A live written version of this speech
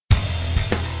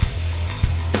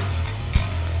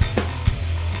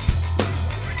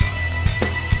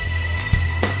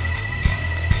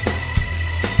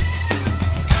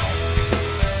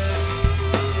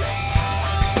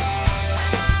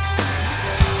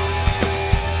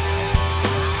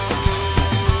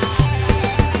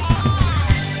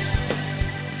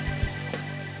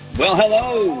Well,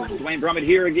 hello. Dwayne Brummett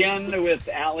here again with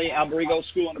Allie,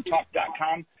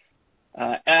 AlbergoSchoolOnTheTalk.com.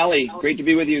 Allie, great to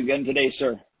be with you again today,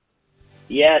 sir.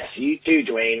 Yes, you too,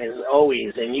 Dwayne, as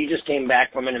always. And you just came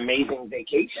back from an amazing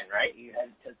vacation, right? You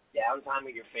had downtime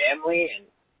with your family, and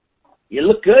you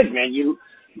look good, man.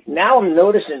 Now I'm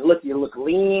noticing, you look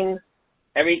lean,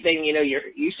 everything. You know,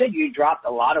 you said you dropped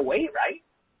a lot of weight, right?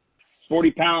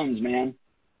 40 pounds, man.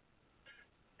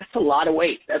 That's a lot of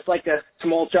weight. That's like a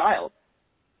small child.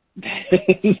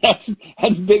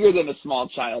 that's bigger than a small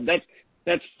child.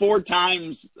 That's 4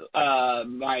 times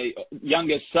my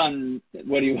youngest son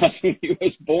what he was when he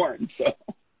was born. So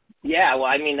yeah, well,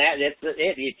 I mean that's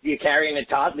it. You're carrying a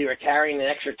toddler, you're carrying an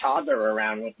extra toddler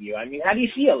around with you. I mean, how do you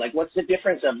feel? Like, what's the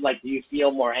difference of do you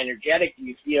feel more energetic? Do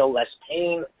you feel less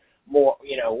pain? More,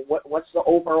 what's the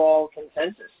overall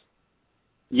consensus?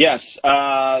 Yes,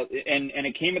 and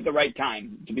it came at the right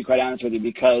time, to be quite honest with you,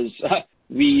 because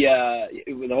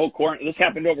the whole quarantine, this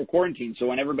happened over quarantine. So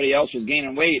when everybody else was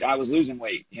gaining weight, I was losing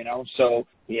weight, So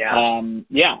yeah,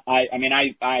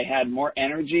 I had more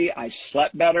energy. I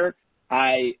slept better.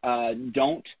 I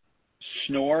don't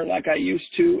snore like I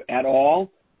used to at all.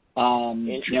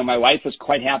 My wife was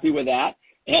quite happy with that,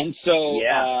 and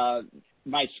so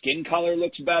my skin color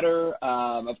looks better.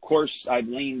 Of course, I've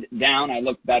leaned down. I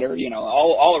look better.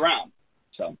 All around.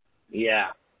 So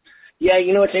yeah. Yeah,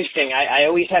 it's interesting. I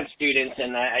always have students,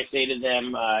 and I say to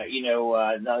them,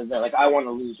 they're like, I want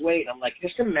to lose weight. I'm like,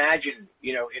 just imagine,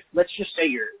 if let's just say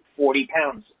you're 40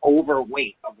 pounds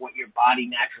overweight of what your body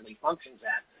naturally functions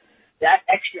at. That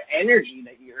extra energy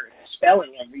that you're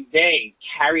expelling every day,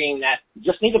 carrying that,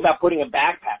 just think about putting a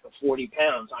backpack of 40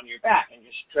 pounds on your back and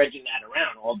just trudging that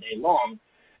around all day long.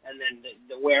 And then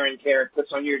the wear and tear it puts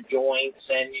on your joints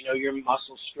and, your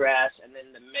muscle stress, and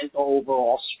then the mental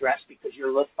overall stress because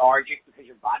you're lethargic, because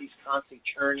your body's constantly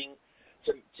churning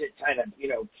to kind of,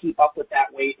 keep up with that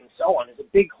weight and so on. There's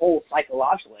a big whole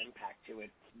psychological impact to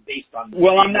it based on.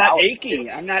 Well, I'm not achy.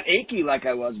 I'm not achy like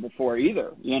I was before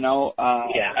either,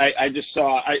 I just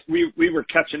saw, we were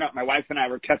catching up. My wife and I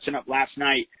were catching up last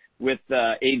night with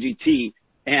AGT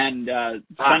and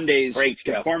Sunday's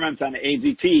performance on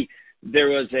AGT. There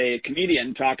was a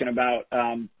comedian talking about,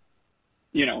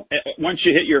 once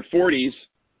you hit your 40s,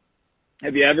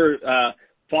 have you ever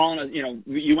fallen,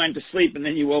 you went to sleep and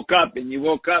then you woke up and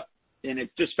it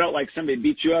just felt like somebody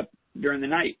beat you up during the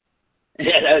night.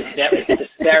 Yeah, that was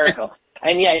hysterical.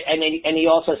 And he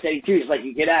also said, too, it's like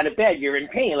you get out of bed, you're in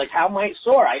pain. Like, how am I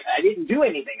sore? I didn't do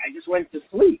anything. I just went to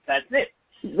sleep. That's it.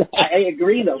 I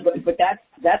agree, though, but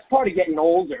that's part of getting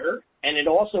older. And it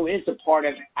also is a part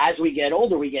of, as we get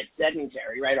older, we get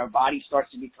sedentary, right? Our body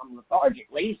starts to become lethargic,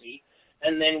 lazy,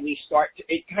 and then we start to,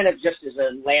 it kind of just is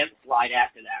a landslide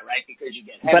after that, right? Because you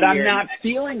get heavier. But I'm not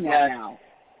feeling that now.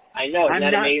 I know, isn't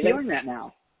that amazing? I'm not feeling that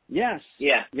now. Yes.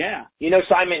 Yeah. Yeah.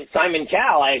 Simon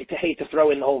Cowell, I hate to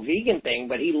throw in the whole vegan thing,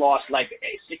 but he lost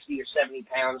 60 or 70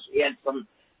 pounds. He had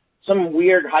some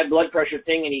weird high blood pressure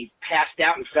thing, and he passed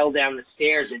out and fell down the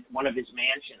stairs at one of his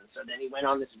mansions. So then he went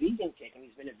on this vegan kick, and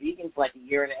he's been a vegan for 1.5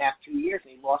 years, 2 years,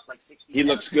 and he lost 60 pounds. He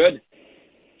looks good.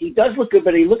 He does look good,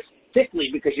 but he looks sickly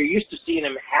because you're used to seeing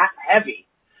him heavy,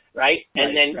 right?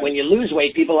 And then when you lose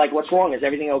weight, people are like, what's wrong? Is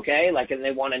everything okay? And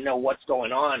they want to know what's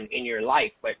going on in your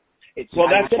life. But it's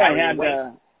that's what I had.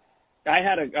 I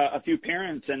had a few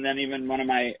parents, and then even one of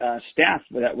my staff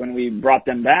that when we brought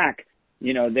them back,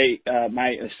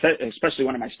 especially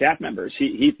one of my staff members,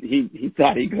 he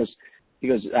thought, he goes,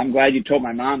 I'm glad you told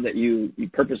my mom that you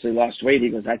purposely lost weight. He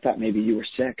goes, I thought maybe you were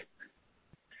sick.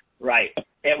 Right.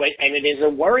 And it is a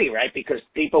worry, right? Because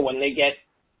people, when they get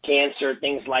cancer,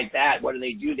 things like that, what do?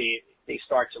 They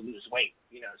start to lose weight.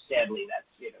 Sadly, that's,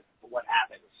 what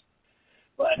happens.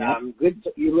 But good.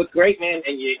 You look great, man,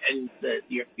 and you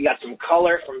got some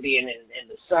color from being in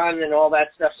the sun and all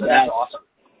that stuff. So that's awesome.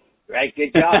 Right,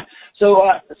 good job.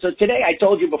 So today I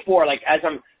told you before, as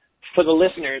I'm for the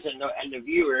listeners and the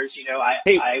viewers,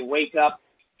 I wake up.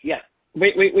 Yeah.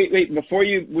 Wait. Before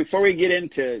we get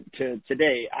into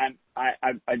today,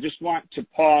 I just want to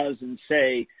pause and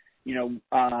say, I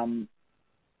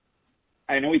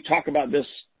know we talk about this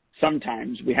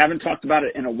sometimes. We haven't talked about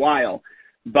it in a while,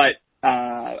 but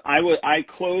I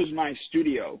closed my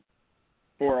studio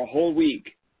for a whole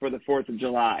week for the 4th of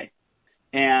July.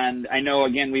 And I know,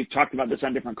 again, we've talked about this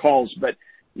on different calls, but,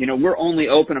 we're only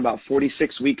open about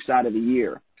 46 weeks out of the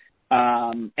year.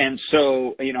 And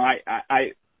so,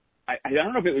 I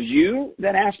don't know if it was you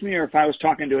that asked me or if I was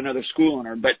talking to another school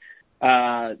owner, but,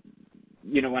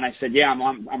 when I said, I'm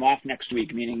off next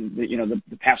week, meaning,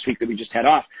 the past week that we just had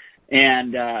off.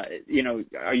 And,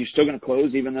 are you still going to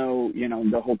close even though,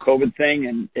 the whole COVID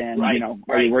thing and right,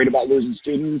 are you worried about losing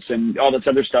students and all this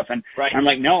other stuff? And right. I'm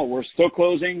like, no, we're still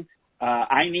closing.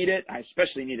 I need it. I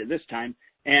especially need it this time.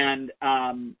 And,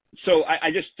 so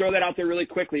I just throw that out there really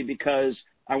quickly because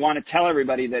I want to tell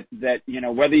everybody that,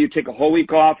 whether you take a whole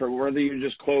week off or whether you're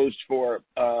just closed for,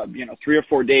 3 or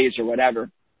 4 days or whatever,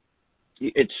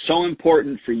 it's so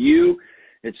important for you.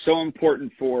 It's so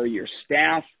important for your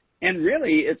staff. And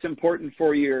really, it's important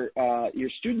for your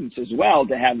students as well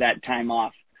to have that time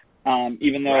off.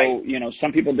 Even though, right.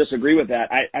 Some people disagree with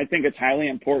that, I think it's highly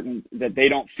important that they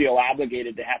don't feel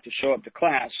obligated to have to show up to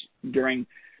class during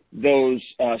those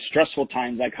stressful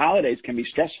times. Like holidays can be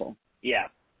stressful. Yeah.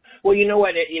 Well, you know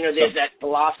what? There's that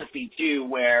philosophy too,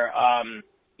 where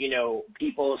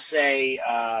people say,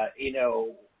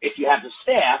 if you have the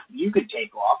staff, you could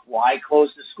take off. Why close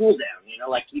the school down?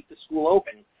 Like keep the school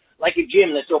open, like a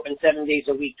gym that's open 7 days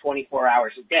a week, 24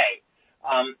 hours a day.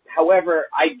 However,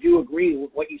 I do agree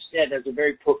with what you said. There's a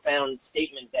very profound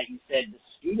statement that you said. The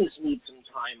students need some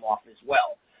time off as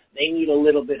well. They need a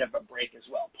little bit of a break as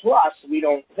well. Plus, we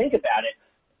don't think about it.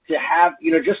 To have,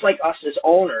 just like us as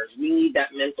owners, we need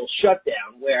that mental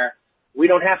shutdown where we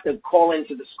don't have to call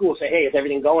into the school and say, hey, is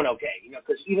everything going okay?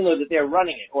 Because even though that they're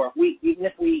running it, or even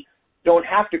if we don't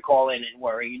have to call in and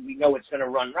worry, we know it's going to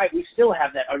run right, we still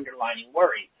have that underlying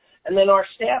worry. And then our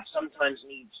staff sometimes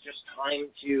needs just time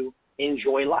to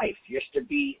enjoy life, just to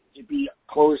be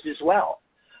closed as well.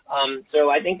 So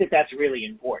I think that that's really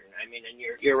important. I mean, and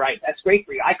you're right. That's great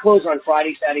for you. I close on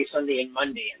Friday, Saturday, Sunday, and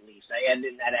Monday at least. I end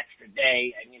in that extra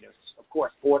day. And, of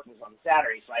course, 4th was on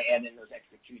Saturday, so I end in those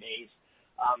extra 2 days.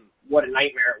 What a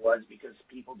nightmare it was because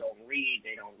people don't read.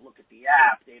 They don't look at the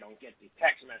app. They don't get the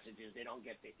text messages. They don't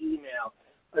get the email.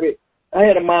 I mean, I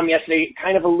had a mom yesterday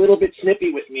kind of a little bit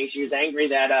snippy with me. She was angry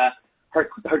that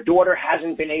her daughter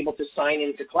hasn't been able to sign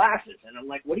into classes. And I'm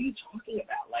like, what are you talking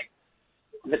about? Like,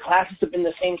 the classes have been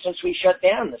the same since we shut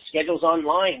down. The schedule's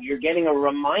online. You're getting a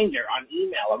reminder on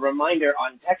email, a reminder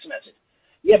on text message.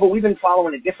 Yeah, but we've been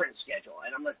following a different schedule.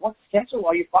 And I'm like, what schedule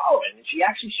are you following? And she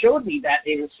actually showed me that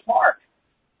in Spark,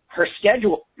 her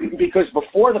schedule, because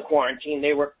before the quarantine,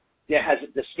 there has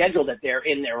the schedule that they're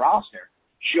in their roster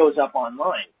shows up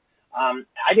online.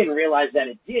 I didn't realize that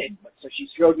it did, but so she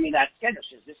showed me that schedule.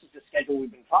 She says, this is the schedule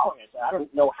we've been following. I said, I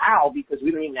don't know how because we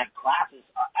don't even have classes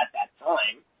at that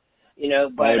time.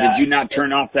 But did you not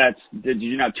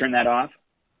turn that off?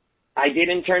 I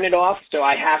didn't turn it off, so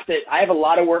I have a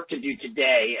lot of work to do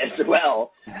today as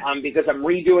well, because I'm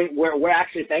redoing, we're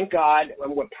actually, thank God,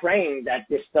 and we're praying that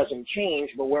this doesn't change,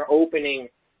 but we're opening,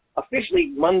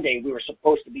 officially Monday we were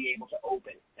supposed to be able to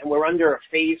open, and we're under a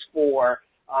phase 4,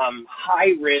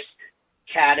 high risk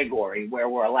category where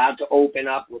we're allowed to open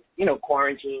up with,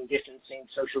 quarantine, distancing,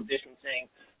 social distancing,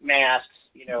 masks,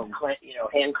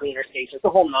 hand cleaner stations, the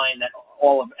whole 9 that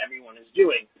everyone is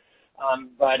doing.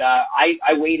 But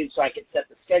I waited so I could set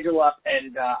the schedule up,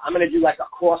 and I'm going to do like a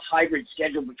cross-hybrid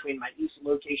schedule between my east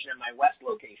location and my west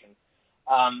location.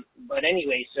 But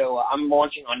anyway, so I'm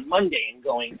launching on Monday and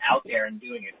going out there and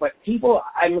doing it. But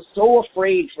I'm so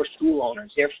afraid for school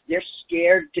owners. They're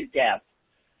scared to death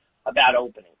about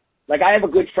opening. Like, I have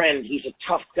a good friend. He's a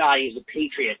tough guy. He's a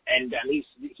patriot, and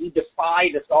he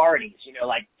defied authorities,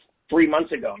 like 3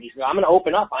 months ago. And he said, I'm going to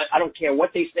open up. I don't care what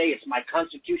they say. It's my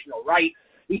constitutional right.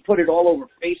 He put it all over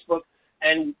Facebook.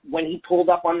 And when he pulled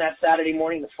up on that Saturday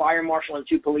morning, the fire marshal and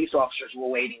 2 police officers were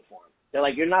waiting for him. They're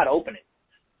like, you're not opening.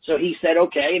 So he said,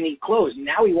 okay, and he closed.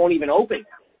 Now he won't even open.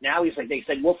 Now he's like, they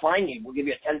said, we'll fine you. We'll give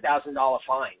you a $10,000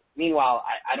 fine. Meanwhile,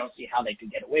 I don't see how they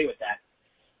could get away with that.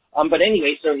 But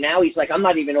anyway, so now he's like, I'm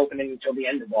not even opening until the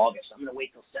end of August. I'm going to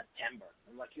wait till September.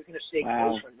 I'm like, you're going to stay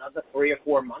closed for another 3 or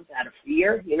 4 months out of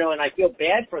fear? And I feel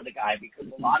bad for the guy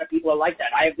because a lot of people are like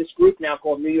that. I have this group now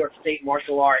called New York State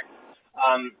Martial Art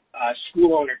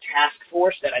School Owner Task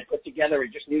Force that I put together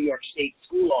with just New York State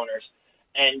school owners.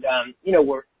 And,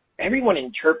 everyone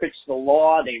interprets the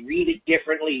law. They read it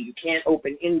differently. You can't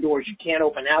open indoors. You can't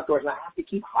open outdoors. And I have to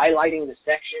keep highlighting the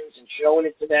sections and showing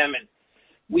it to them. And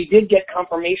we did get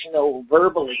confirmation, though,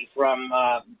 verbally from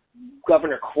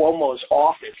Governor Cuomo's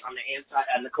office on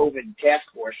the COVID task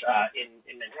force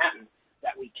in Manhattan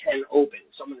that we can open.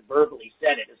 Someone verbally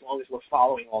said it as long as we're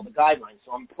following all the guidelines.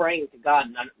 So I'm praying to God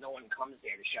no one comes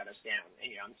there to shut us down. And,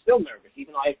 I'm still nervous,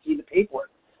 even though I see the paperwork.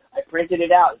 I printed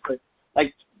it out. It's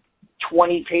like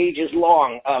 20 pages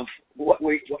long of what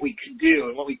we can do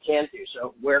and what we can't do.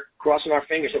 So we're crossing our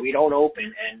fingers that we don't open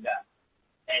and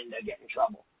get in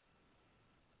trouble.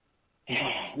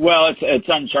 Well, it's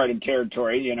uncharted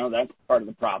territory, that's part of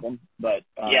the problem. But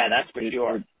yeah, that's for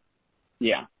sure.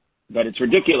 Yeah, But it's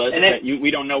ridiculous and then, that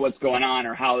we don't know what's going on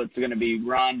or how it's going to be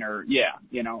run or,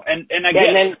 and I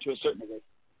get it to a certain degree.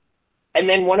 And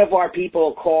then one of our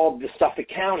people called the Suffolk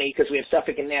County, because we have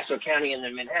Suffolk and Nassau County and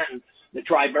then Manhattan, the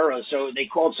tri-boroughs. So they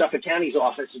called Suffolk County's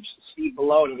office, Steve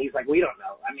Malone, and he's like, we don't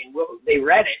know. I mean, they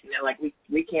read it, and they're like,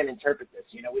 we can't interpret this.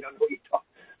 We don't know what you're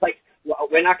talking. Like, well,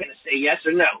 we're not going to say yes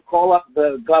or no. Call up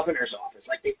the governor's office.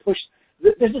 Like, they pushed.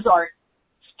 This is our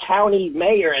county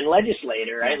mayor and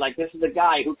legislator, right? Like, this is the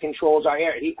guy who controls our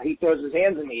area. He throws his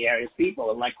hands in the air, his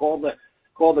people, and like call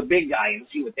the big guy and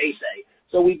see what they say.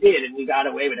 So we did, and we got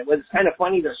away with it. It was kind of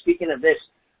funny, though. Speaking of this,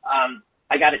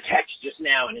 I got a text just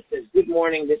now, and it says, "Good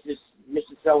morning, this is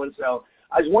Mrs. So-and-so.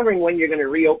 I was wondering when you're going to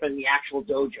reopen the actual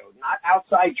dojo, not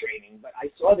outside training, but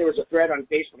I saw there was a thread on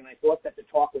Facebook, and I thought that the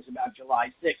talk was about July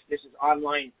 6th. This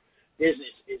online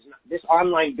business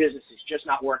is just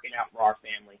not working out for our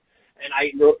family." And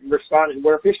I responded,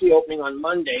 "We're officially opening on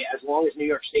Monday. As long as New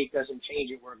York State doesn't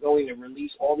change it, we're going to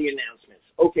release all the announcements."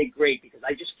 Okay, great, because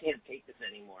I just can't take this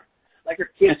anymore. Like,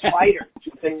 her kids fight her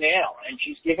tooth and nail, and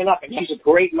she's given up, and she's a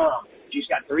great mom. She's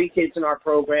got 3 kids in our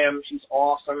program. She's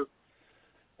awesome.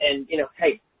 And,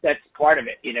 hey, that's part of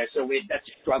it, so that's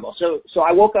a struggle. So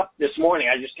I woke up this morning,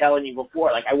 I was just telling you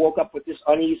before, like, I woke up with this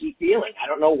uneasy feeling. I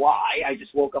don't know why. I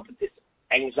just woke up with this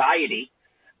anxiety,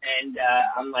 and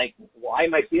I'm like, why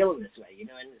am I feeling this way? And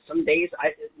some days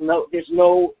there's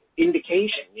no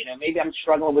indication. Maybe I'm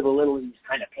struggling with a little of these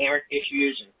kind of parent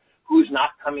issues and who's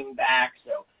not coming back.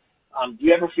 So do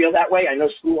you ever feel that way? I know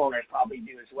school owners probably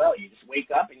do as well. You just wake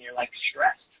up and you're like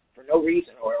stressed for no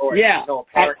reason, or there's no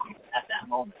apparent reason at that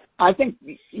moment. I think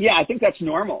that's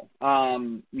normal.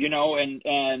 And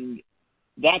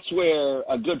that's where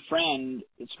a good friend,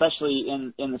 especially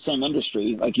in the same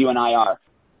industry like you and I are,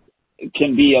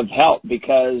 can be of help,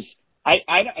 because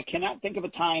I cannot think of a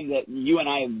time that you and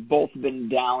I have both been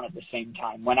down at the same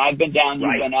time. When I've been down,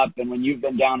 you've been up, and when you've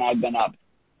been down, I've been up.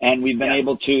 And we've been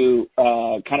able to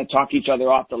kind of talk each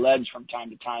other off the ledge from time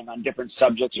to time on different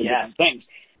subjects or different things.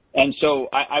 And so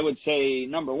I would say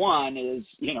number one is,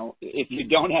 if you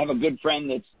don't have a good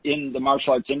friend that's in the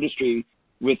martial arts industry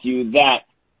with you that,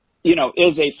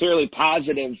 is a fairly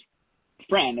positive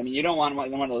friend. I mean, you don't want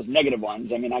one of those negative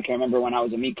ones. I mean, I can remember when I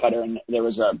was a meat cutter, and there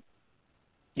was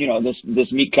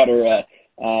this meat cutter,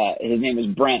 his name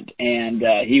was Brent, and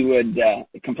he would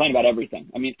complain about everything.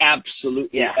 I mean,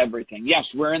 absolutely everything. Yes,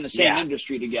 we're in the same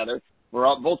industry together. We're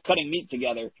all both cutting meat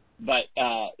together, but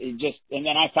and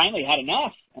then I finally had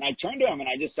enough, and I turned to him, and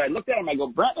I looked at him, I go,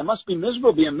 "Brent, it must be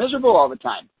miserable being miserable all the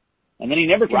time." And then he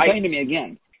never complained to me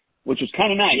again, which was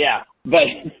kind of nice. Yeah. But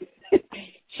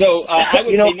so I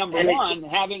would say number one,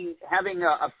 having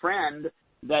a friend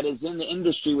that is in the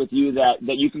industry with you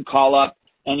that you can call up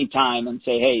anytime and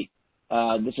say, "Hey,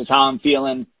 this is how I'm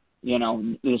feeling,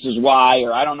 this is why,"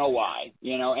 or "I don't know why,"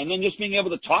 and then just being able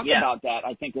to talk about that,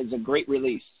 I think, is a great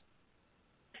release.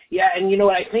 Yeah, and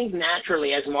I think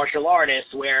naturally as martial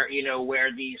artists, where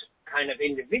these kind of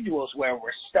individuals where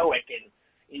we're stoic and,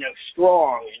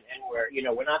 strong, and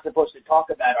we're not supposed to talk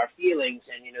about our feelings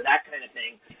and, that kind of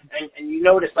thing. And you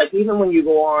notice, like, even when you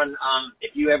go on,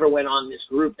 if you ever went on this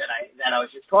group that I was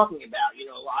just talking about,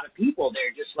 a lot of people,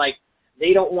 they're just like,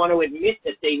 they don't want to admit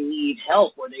that they need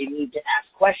help, or they need to ask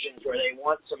questions, or they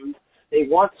want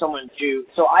someone to.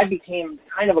 So I became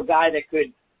kind of a guy that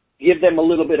could give them a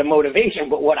little bit of motivation.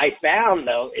 But what I found,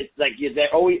 though, is like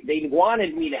they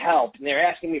wanted me to help, and they're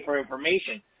asking me for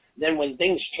information. Then when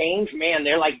things change, man,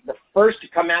 they're like the first to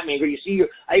come at me.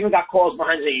 I even got calls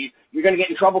behind saying, "You're going to get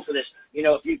in trouble for this.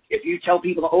 If you tell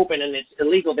people to open and it's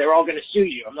illegal, they're all going to sue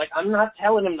you." I'm like, I'm not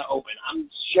telling them to open. I'm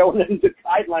showing them the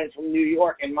guidelines from New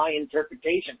York and my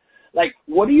interpretation. Like,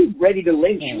 what are you ready to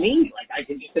lynch me? Like, I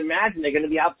can just imagine they're going to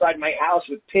be outside my house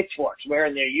with pitchforks,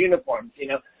 wearing their uniforms.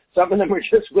 Some of them are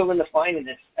just willing to find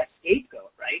a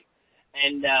scapegoat, right?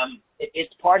 And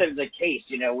it's part of the case,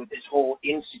 with this whole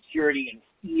insecurity and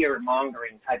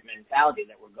fear-mongering type mentality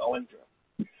that we're going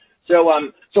through. So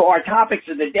our topics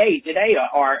of the day today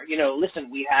are, listen,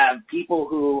 we have people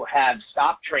who have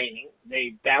stopped training.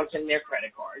 They bounce in their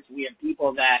credit cards. We have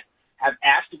people that have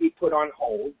asked to be put on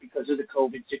hold because of the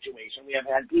COVID situation. We have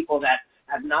had people that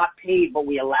have not paid, but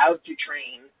we allowed to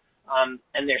train,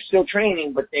 and they're still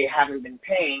training, but they haven't been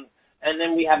paying. And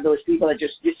then we have those people that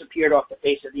just disappeared off the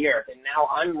face of the earth. And now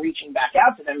I'm reaching back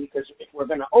out to them, because if we're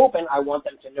going to open, I want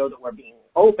them to know that we're being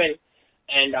open,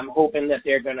 and I'm hoping that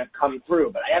they're going to come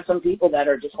through. But I have some people that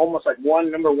are just almost like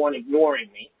number one,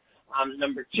 ignoring me.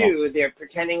 Number two, they're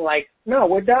pretending like, "No,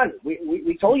 we're done.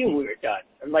 We told you we were done."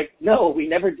 I'm like, "No, we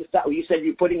never decided. You said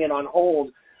you're putting it on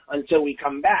hold until we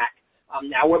come back."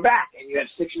 Now we're back, and you have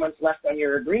 6 months left on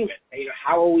your agreement. You know,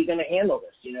 how are we going to handle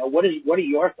this? You know, what are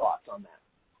your thoughts on that?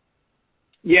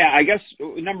 Yeah, I guess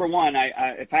number one,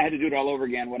 if I had to do it all over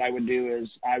again, what I would do is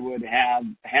I would have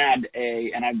had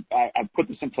and I've put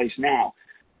this in place now.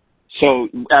 So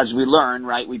as we learn,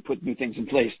 right, we put new things in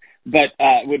place, but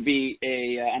would be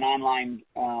an online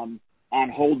on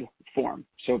hold form.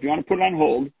 So if you want to put it on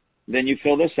hold, then you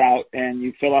fill this out and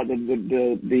you fill out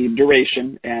the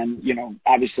duration, and you know,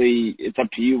 obviously it's up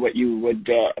to you what you would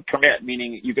permit,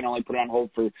 meaning you can only put it on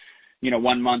hold for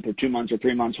 1 month or 2 months or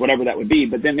 3 months, whatever that would be.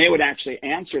 But then they would actually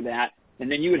answer that,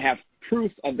 and then you would have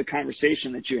proof of the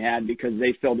conversation that you had because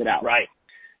they filled it out. Right.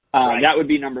 That would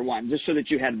be number one, just so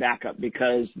that you had backup,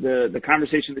 because the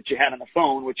conversation that you had on the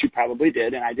phone, which you probably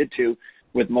did, and I did too,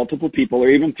 with multiple people, or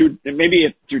even through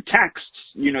texts,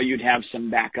 you'd have some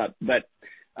backup. But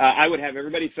I would have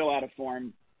everybody fill out a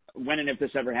form when and if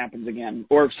this ever happens again,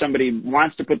 or if somebody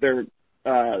wants to put their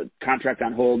contract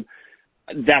on hold,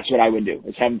 that's what I would do,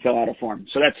 is have them fill out a form.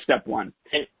 So that's step one.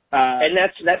 And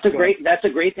that's a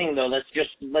great thing though.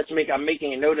 I'm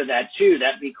making a note of that too,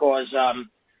 because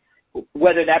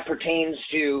whether that pertains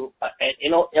to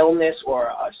an illness or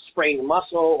a sprained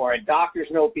muscle or a doctor's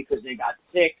note because they got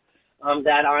sick,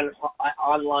 that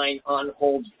online on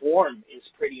hold form is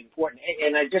pretty important.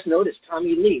 And I just noticed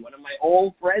Tommy Lee, one of my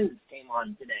old friends, came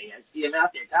on today. I see him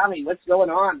out there. Tommy, what's going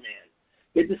on, man?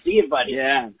 Good to see you, buddy.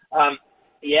 Yeah.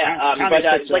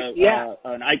 Tommy's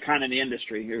an icon in the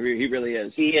industry. He really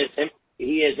is.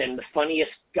 He is, and the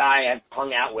funniest guy I've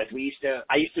hung out with. I used to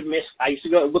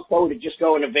look forward to just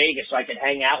going to Vegas so I could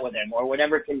hang out with him, or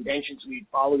whatever conventions we'd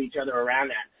follow each other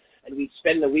around at, and we'd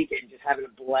spend the weekend just having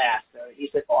a blast. He's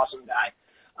an awesome guy.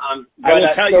 I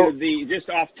will tell you, just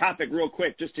off topic real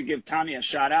quick, just to give Tommy a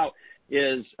shout out,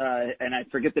 is, and I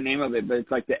forget the name of it, but it's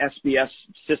like the SBS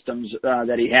systems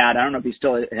that he had. I don't know if he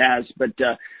still has, but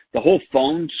the whole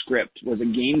phone script was a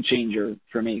game changer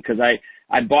for me, because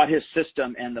I bought his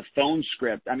system and the phone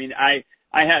script. I mean, I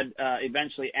had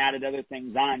eventually added other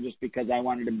things on just because I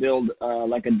wanted to build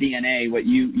like a DNA, what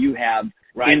you have,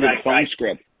 into the phone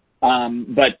script.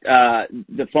 But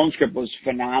the phone script was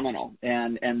phenomenal,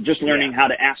 and just learning how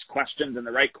to ask questions and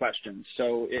the right questions.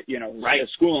 So, as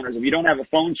school owners, if you don't have a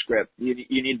phone script, you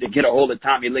need to get a hold of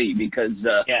Tommy Lee, because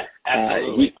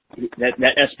absolutely. That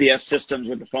SBS systems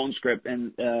with the phone script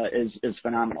is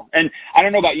phenomenal. And I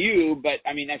don't know about you, but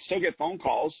I mean, I still get phone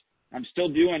calls. I'm still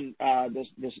doing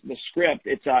the script.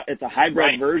 It's a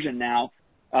hybrid version now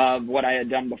of what I had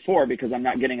done before, because I'm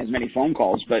not getting as many phone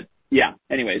calls. But yeah,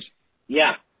 anyways.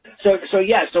 Yeah.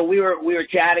 So we were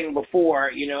chatting before,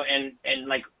 and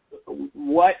like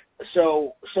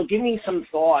so give me some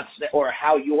thoughts or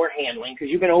how you're handling, because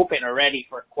you've been open already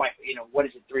for quite, what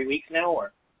is it, 3 weeks now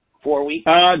or 4 weeks?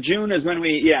 June is when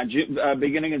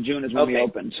beginning of June is when we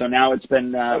opened. So now it's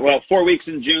been, 4 weeks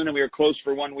in June, and we were closed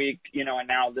for 1 week, and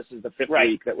now this is the fifth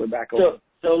week that we're back open.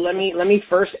 So let me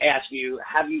first ask you,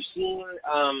 have you seen,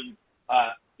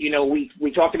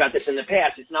 we talked about this in the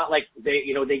past. It's not like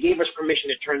they gave us permission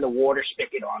to turn the water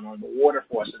spigot on or the water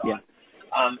faucet on.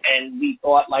 And we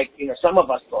thought, some of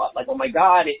us thought, oh my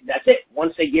God, that's it.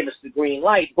 Once they give us the green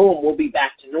light, boom, we'll be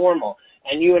back to normal.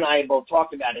 And you and I both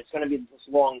talked about it's going to be this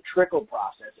long trickle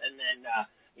process. And then,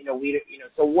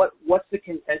 so what's the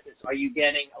consensus? Are you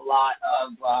getting a lot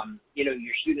of,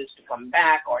 your students to come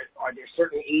back? Or are there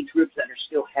certain age groups that are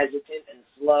still hesitant and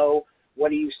slow?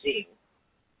 What are you seeing?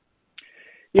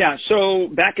 Yeah, so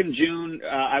back in June,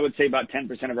 I would say about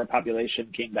 10% of our population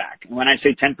came back. And when I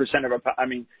say 10% of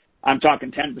I'm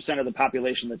talking 10% of the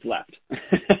population that's left.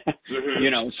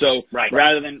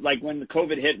 Rather than, like, when the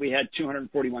COVID hit, we had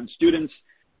 241 students,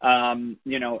 and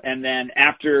then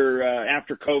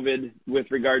after COVID, with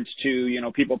regards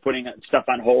to, people putting stuff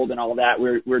on hold and all of that,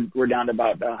 we're down to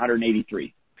about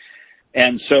 183.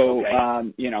 And so,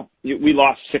 we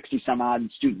lost 60 some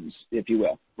odd students, if you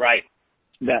will. Right.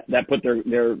 That put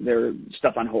their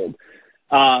stuff on hold,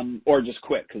 or just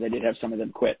quit, because I did have some of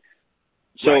them quit.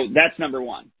 So that's number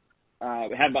one.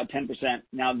 We had about 10%.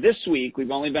 Now this week,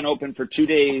 we've only been open for 2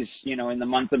 days, in the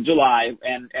month of July.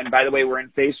 And by the way, we're in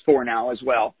phase 4 now as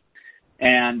well.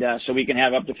 And, so we can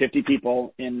have up to 50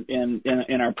 people in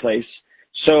our place.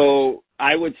 So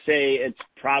I would say it's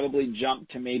probably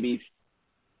jumped to maybe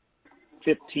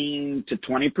 15 to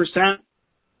 20%.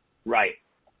 Right.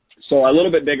 So a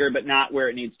little bit bigger, but not where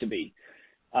it needs to be.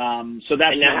 So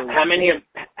that's how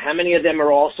many of them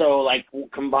are also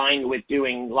combined with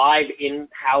doing live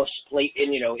in-house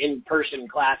in-person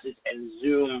classes and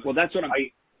Zoom? Well, that's what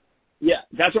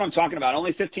I'm talking about.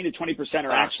 Only 15 to 20%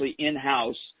 are actually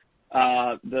in-house.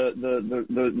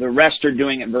 the rest are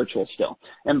doing it virtual still.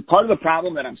 And part of the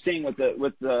problem that I'm seeing with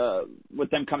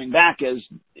them coming back is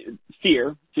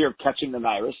fear of catching the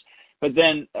virus, but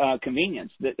then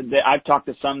convenience. I've talked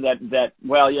to some that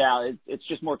it's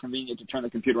just more convenient to turn the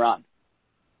computer on.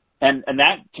 And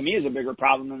that, to me, is a bigger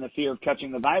problem than the fear of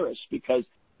catching the virus, because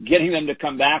getting them to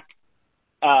come back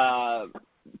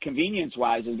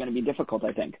convenience-wise is going to be difficult,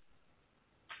 I think.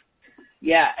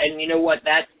 Yeah, and you know what?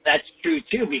 That's true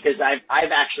too, because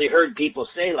I've actually heard people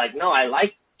say, like, no, I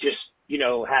like just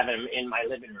having them in my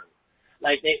living room.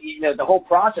 Like, the whole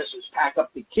process was pack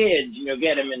up the kids,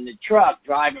 get them in the truck,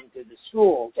 drive them to the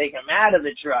school, take them out of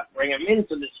the truck, bring them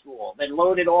into the school, then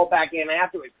load it all back in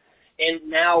afterwards. And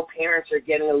now parents are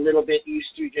getting a little bit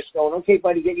used to just going, okay,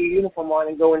 buddy, get your uniform on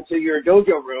and go into your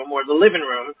dojo room or the living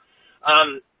room.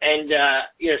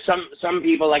 Some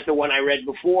people, like the one I read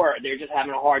before, they're just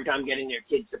having a hard time getting their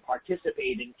kids to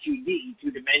participate in 2D,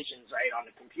 2 dimensions, right, on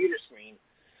the computer screen.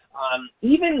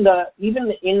 Even the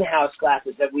in-house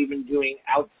classes that we've been doing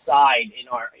outside in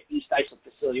our East Islip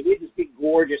facility, we have this big,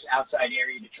 gorgeous outside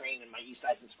area to train in my East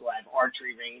Islip school. I have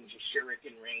archery range, a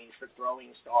shuriken range for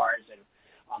throwing stars, and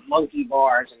monkey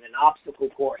bars, and an obstacle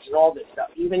course, and all this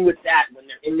stuff. Even with that, when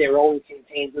they're in their own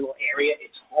contained little area,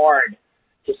 it's hard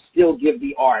to still give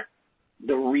the art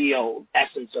the real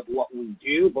essence of what we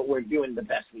do, but we're doing the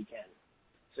best we can.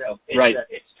 So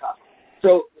it's tough.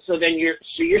 So then you're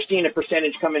seeing a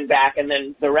percentage coming back, and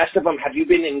then the rest of them, have you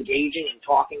been engaging and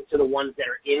talking to the ones that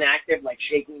are inactive, like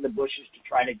shaking the bushes to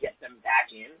try to get them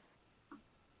back in?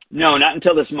 No, not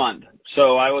until this month.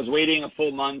 So I was waiting a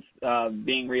full month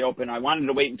being reopened. I wanted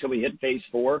to wait until we hit phase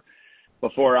 4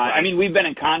 before we've been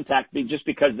in contact just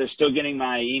because they're still getting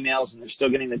my emails and they're still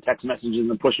getting the text messages and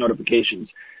the push notifications.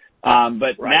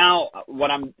 Now what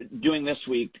I'm doing this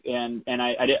week, and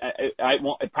I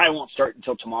probably won't start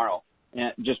until tomorrow,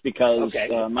 just because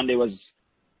Monday was,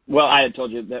 I had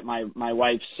told you that my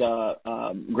wife's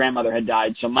grandmother had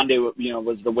died, so Monday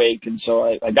was the wake, and so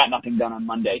I got nothing done on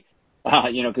Monday.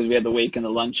 Because we had the wake and the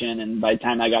luncheon, and by the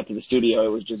time I got to the studio, it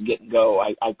was just get and go.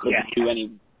 I couldn't do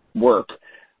any work.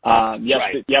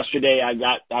 Yesterday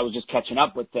I was just catching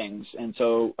up with things, and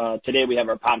so today we have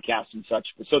our podcast and such.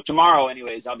 So tomorrow,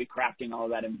 anyways, I'll be crafting all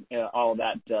of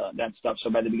that stuff.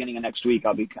 So by the beginning of next week,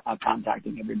 I'll be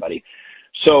contacting everybody.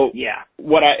 So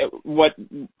what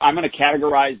I'm going to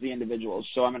categorize the individuals.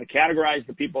 So I'm going to categorize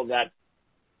the people that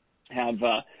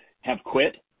have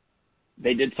quit.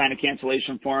 They did sign a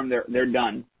cancellation form. They're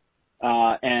done,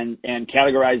 and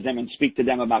categorize them and speak to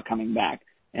them about coming back.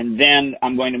 And then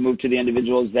I'm going to move to the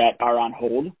individuals that are on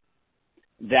hold,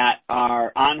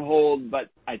 but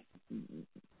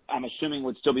I'm assuming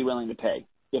would still be willing to pay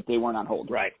if they weren't on hold,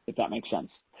 right? If that makes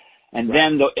sense. And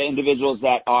then the individuals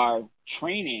that are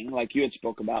training, like you had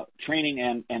spoke about,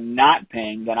 training and not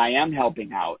paying, that I am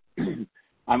helping out.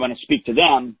 I'm going to speak to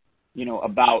them,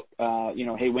 about,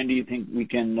 hey, when do you think we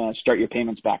can start your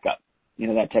payments back up?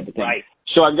 That type of thing. Right.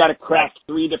 So I've got to craft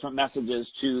 3 different messages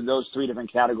to those 3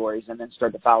 different categories and then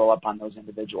start to follow up on those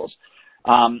individuals.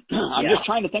 I'm just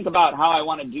trying to think about how I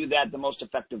want to do that the most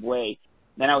effective way.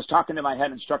 Then I was talking to my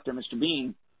head instructor, Mr.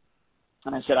 Bean,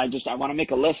 and I said, I want to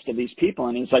make a list of these people.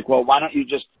 And he's like, well, why don't you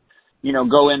just,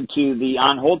 go into the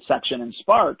on hold section in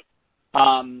Spark,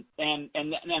 and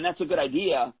that's a good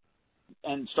idea,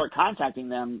 and start contacting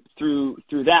them through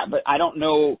that. But I don't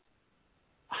know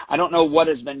what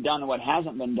has been done and what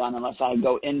hasn't been done unless I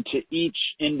go into each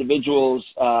individual's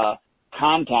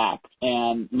contact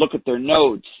and look at their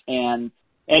notes and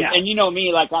you know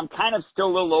me, like I'm kind of still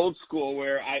a little old school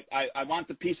where I want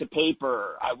the piece of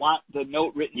paper, I want the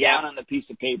note written down on the piece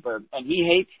of paper, and he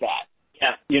hates that.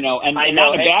 Yeah. And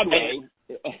not in a bad way.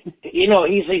 He's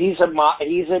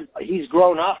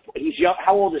grown up. He's young.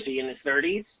 How old is he? In his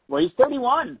 30s? Well, he's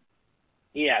 31.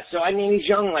 Yeah. So he's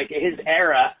young, like his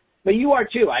era. But you are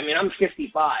too. I'm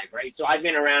 55, right? So I've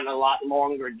been around a lot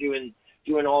longer doing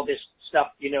all this stuff,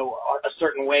 a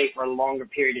certain way for a longer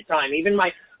period of time. Even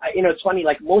it's funny,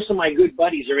 like most of my good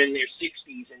buddies are in their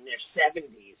 60s and their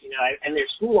 70s, and they're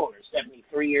school owners,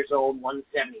 73 years old,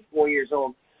 174 years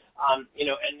old, and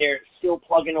they're still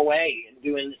plugging away and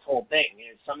doing this whole thing.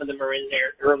 Some of them are in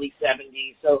their early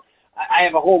 70s. So I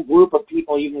have a whole group of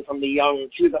people, even from the young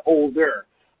to the older.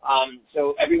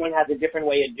 So everyone has a different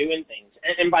way of doing things.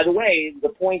 And by the way, the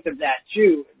point of that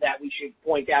too, that we should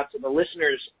point out to the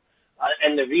listeners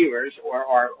and the viewers or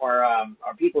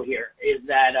our people here is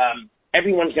that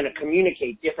everyone's going to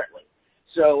communicate differently.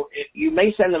 So if you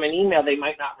may send them an email, they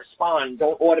might not respond.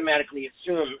 Don't automatically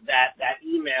assume that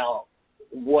email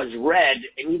was read,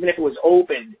 and even if it was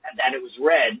opened, that it was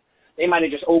read. They might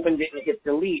have just opened it and hit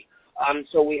delete.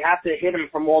 So we have to hit them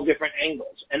from all different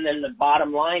angles. And then the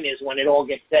bottom line is when it all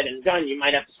gets said and done, you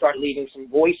might have to start leaving some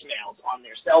voicemails on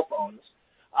their cell phones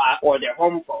or their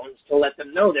home phones to let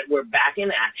them know that we're back in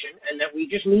action and that we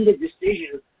just need a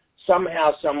decision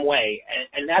somehow, some way.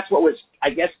 And that's what was, I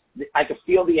guess, I could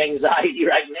feel the anxiety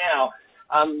right now,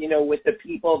 with the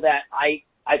people that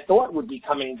I thought would be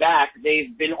coming back.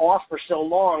 They've been off for so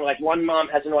long. Like one mom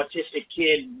has an autistic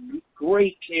kid,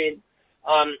 great kid,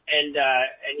 and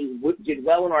he did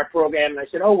well in our program. And I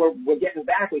said, oh, we're getting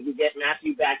back. We can get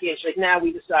Matthew back in. She's like, nah,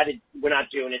 we decided we're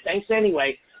not doing it. Thanks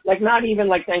anyway. Like not even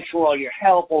like thanks for all your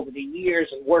help over the years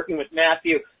and working with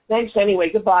Matthew. Thanks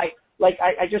anyway. Goodbye. Like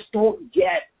I just don't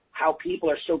get how people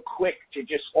are so quick to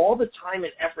just all the time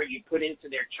and effort you put into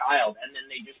their child, and then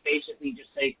they just basically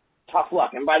just say, tough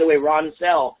luck. And by the way, Ron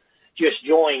Sell just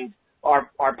joined our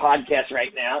podcast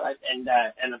right now, and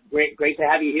great to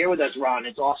have you here with us, Ron.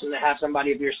 It's awesome to have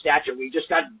somebody of your stature. We just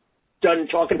got done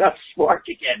talking about Spark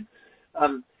again,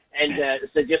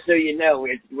 so just so you know,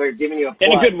 we're giving you a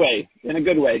plug. In a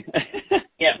good way.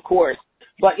 Yeah, of course.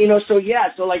 But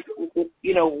so like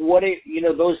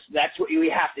that's what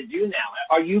we have to do now.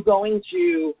 Are you going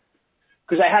to?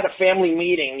 Because I had a family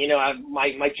meeting,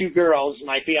 my two girls,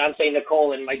 my fiance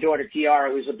Nicole and my daughter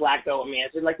Kiara, who's a black belt with me.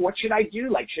 I said, like, what should I do?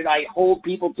 Like, should I hold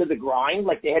people to the grind?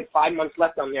 Like, they had 5 months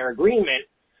left on their agreement,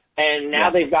 and now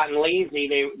they've gotten lazy.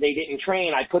 They didn't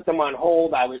train. I put them on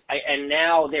hold. And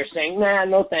now they're saying, nah,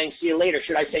 no thanks. See you later.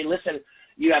 Should I say, listen,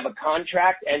 you have a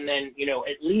contract, and then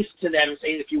at least to them say,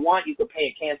 if you want, you could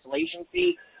pay a cancellation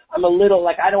fee. I'm a little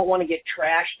like I don't want to get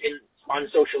trashed on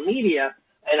social media.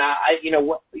 And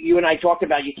what you and I talked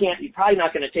about, you're probably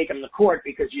not going to take them to court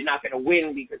because you're not going to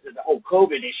win because of the whole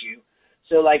COVID issue.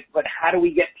 So but how do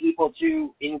we get people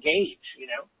to engage,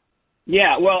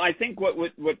 Yeah, well, I think what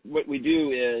we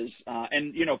do is,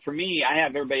 for me, I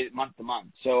have everybody month to month,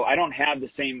 so I don't have the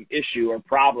same issue or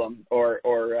problem or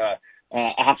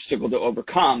obstacle to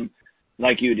overcome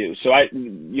like you do. So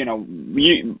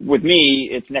with me,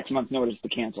 it's next month's notice to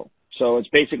cancel. So it's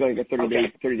basically like a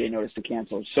 30-day notice to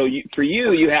cancel. So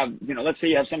you have, let's say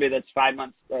you have somebody that's 5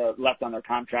 months left on their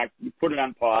contract. You put it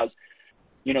on pause.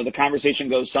 The conversation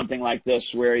goes something like this,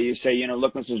 where you say,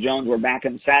 look, Mrs. Jones, we're back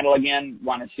in the saddle again.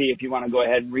 Want to see if you want to go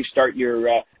ahead and restart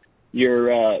your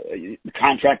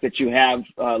contract that you have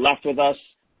left with us.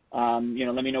 Let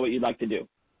me know what you'd like to do.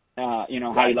 How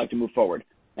you'd like to move forward.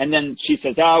 And then she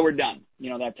says, oh, we're done.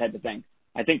 That type of thing.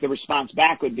 I think the response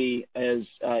back would be, is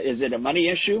it a money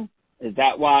issue? Is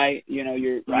that why,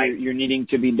 you're needing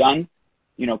to be done?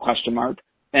 Question mark.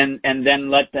 And then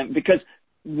let them, because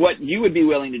what you would be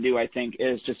willing to do, I think,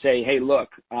 is to say, hey, look,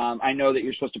 I know that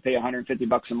you're supposed to pay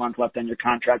 $150 a month left on your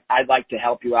contract. I'd like to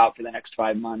help you out for the next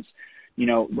 5 months.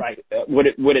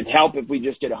 Would it help if we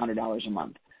just did $100 a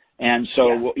month? And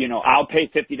so, I'll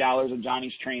pay $50 of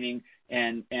Johnny's training,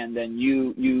 and then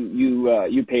you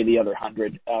pay the other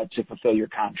 $100 to fulfill your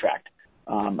contract.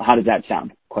 How does that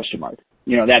sound? Question mark.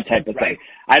 That type of thing.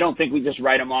 I don't think we just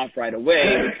write them off right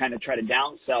away. We kind of try to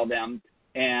downsell them.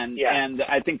 And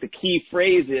I think the key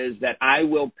phrase is that I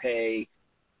will pay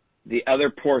the other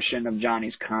portion of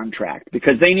Johnny's contract,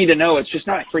 because they need to know it's just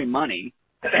not free money.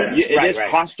 It is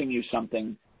costing you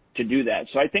something to do that.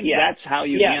 So I think that's how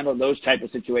you handle those type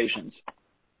of situations.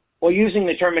 Well, using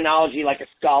the terminology like a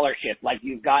scholarship, like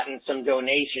you've gotten some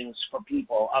donations for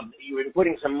people, you were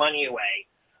putting some money away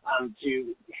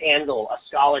to handle a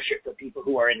scholarship for people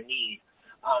who are in need,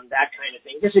 that kind of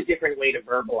thing. Just a different way to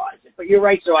verbalize it. But you're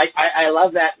right. So I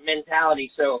love that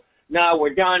mentality. So no,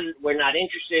 we're done. We're not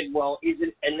interested. Well, is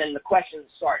it? And then the questions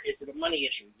start. Is it a money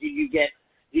issue?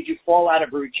 Did you fall out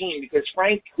of routine? Because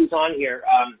Frank, who's on here,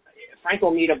 Frank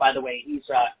Omita, by the way,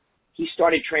 he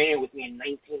started training with me in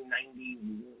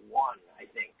 1991, I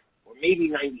think, or maybe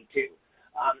 92.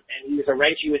 And he was a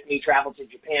wrenchy with me, traveled to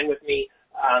Japan with me.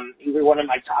 He was one of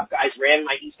my top guys, ran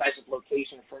my East Islip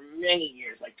location for many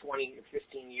years, like 20 or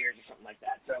 15 years or something like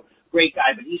that. So great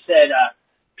guy. But he said,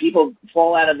 people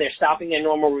fall out of stopping their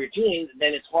normal routines,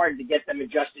 then it's hard to get them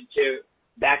adjusted to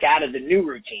back out of the new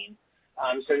routine.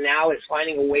 So now it's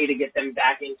finding a way to get them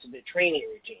back into the training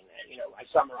routine. I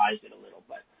summarized it a little,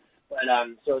 but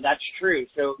so that's true.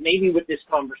 So maybe with this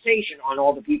conversation on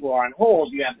all the people who are on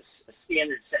hold, you have a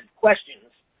standard set of questions.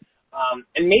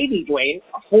 And maybe, Duane,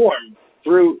 a form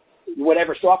through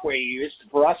whatever software you use.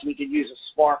 For us, we could use a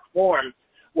Spark form.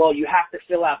 Well, you have to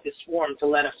fill out this form to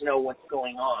let us know what's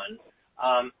going on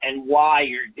and why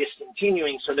you're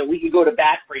discontinuing, so that we could go to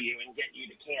bat for you and get you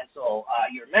to cancel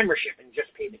your membership and just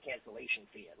pay the cancellation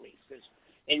fee at least. Because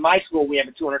in my school, we have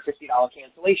a $250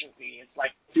 cancellation fee. It's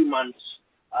like 2 months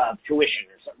of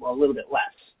tuition or something, well, a little bit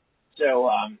less.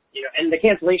 So, and the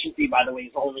cancellation fee, by the way,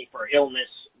 is only for illness,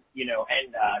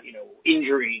 and,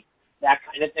 injury, that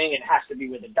kind of thing. It has to be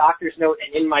with a doctor's note.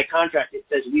 And in my contract, it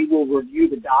says we will review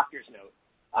the doctor's note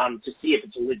to see if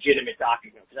it's a legitimate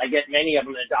doctor's note. Because I get many of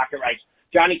them, the doctor writes,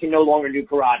 Johnny can no longer do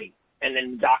karate, and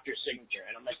then the doctor's signature.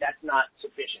 And I'm like, that's not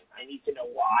sufficient. I need to know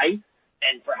why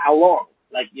and for how long.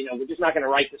 Like, we're just not going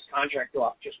to write this contract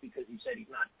off just because he said he's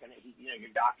not going to,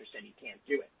 your doctor said he can't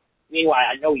do it. Meanwhile,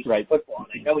 I know he's in football,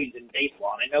 and I know he's in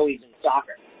baseball, and I know he's in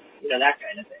soccer, that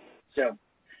kind of thing. So,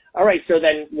 all right, so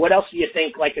then what else do you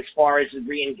think, like, as far as the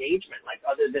re-engagement? Like,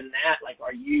 other than that, like,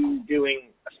 are you doing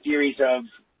a series of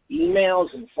emails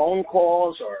and phone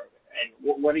calls, and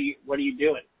what are you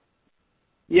doing?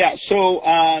 Yeah, so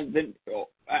I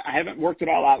haven't worked it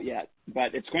all out yet,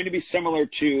 but it's going to be similar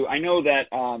to, I know that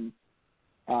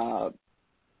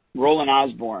Roland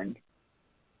Osborne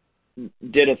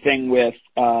did a thing with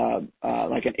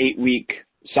like an 8-week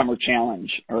summer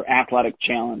challenge or athletic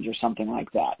challenge or something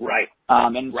like that. Right.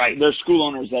 And there's school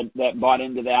owners that bought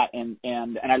into that, and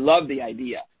I love the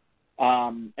idea.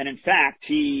 And in fact,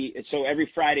 so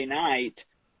every Friday night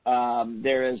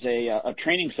there is a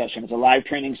training session. It's a live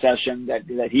training session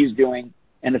that he's doing.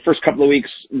 And the first couple of weeks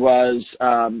was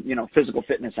physical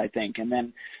fitness, I think, and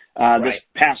then this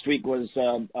past week was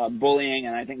bullying,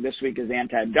 and I think this week is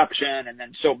anti-abduction, and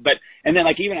then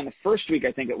like even on the first week,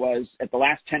 I think it was at the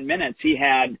last 10 minutes, he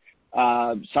had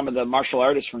some of the martial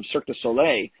artists from Cirque du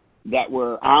Soleil that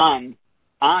were on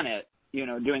it,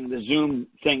 doing the Zoom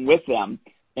thing with them,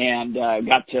 and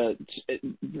got to.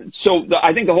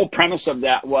 I think the whole premise of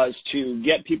that was to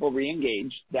get people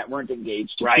re-engaged that weren't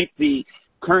engaged, to keep the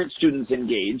current students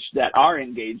engaged that are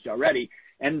engaged already.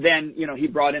 And then, he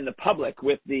brought in the public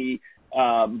with the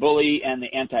bully and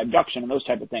the anti-abduction and those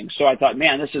type of things. So I thought,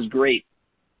 man, this is great.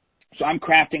 So I'm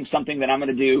crafting something that I'm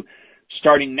going to do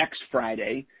starting next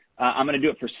Friday. I'm going to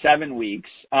do it for 7 weeks.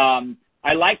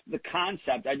 I liked the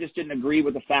concept. I just didn't agree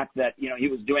with the fact that, he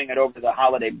was doing it over the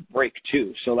holiday break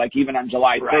too. So like even on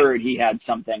July 3rd, he had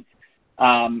something.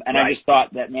 And I just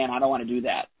thought that, man, I don't want to do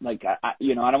that. Like, I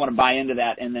don't want to buy into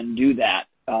that and then do that.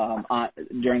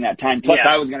 During that time. Plus,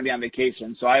 I was going to be on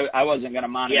vacation, so I wasn't going to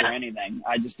monitor anything.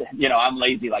 I just, I'm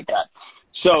lazy like that.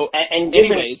 So, and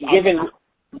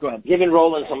go ahead. Giving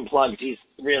Roland some plugs, he's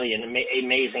really an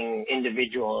amazing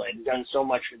individual and done so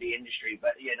much for the industry.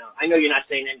 But, I know you're not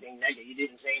saying anything negative. You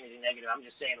didn't say anything negative. I'm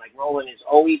just saying, like, Roland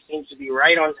always seems to be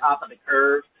right on top of the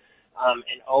curve.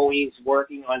 And always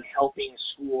working on helping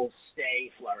schools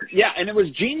stay flourishing. Yeah, and it was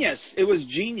genius.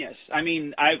 I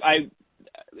mean,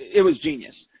 it was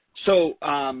genius. So,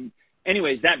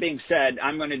 anyways, that being said,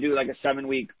 I'm going to do like a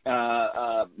 7-week,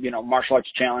 martial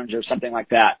arts challenge or something like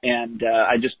that. And,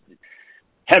 I just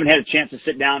haven't had a chance to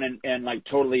sit down and like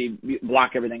totally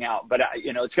block everything out. But,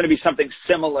 it's going to be something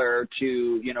similar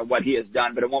to, what he has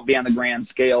done, but it won't be on the grand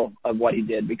scale of what he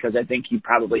did, because I think he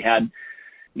probably had,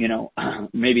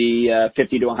 maybe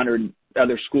 50 to 100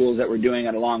 other schools that were doing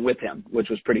it along with him, which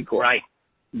was pretty cool. Right.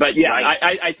 But yeah,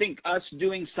 I think us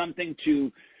doing something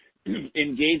to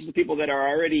engage the people that are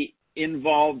already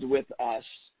involved with us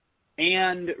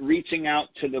and reaching out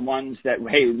to the ones that,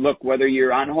 hey, look, whether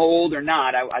you're on hold or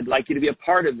not, I'd like you to be a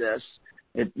part of this.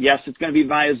 Yes, it's going to be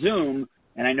via Zoom,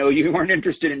 and I know you weren't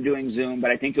interested in doing Zoom, but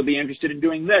I think you'll be interested in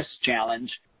doing this challenge,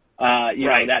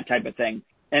 that type of thing.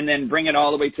 And then bring it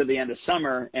all the way to the end of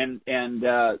summer and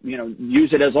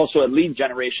use it as also a lead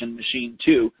generation machine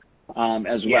too,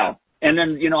 as well. And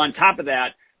then, on top of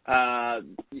that,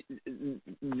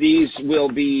 these will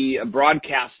be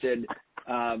broadcasted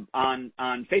on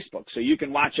Facebook. So you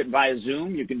can watch it via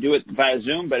Zoom. You can do it via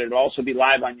Zoom, but it'll also be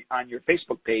live on your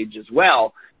Facebook page as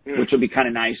well, which will be kind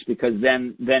of nice, because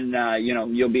then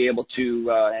you'll be able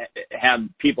to have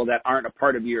people that aren't a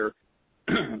part of your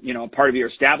part of your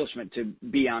establishment to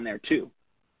be on there too.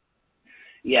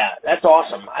 Yeah, that's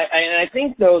awesome. I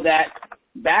think though that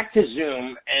back to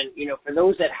Zoom, and for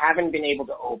those that haven't been able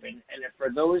to open, and for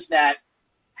those that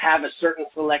have a certain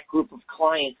select group of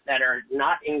clients that are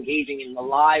not engaging in the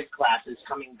live classes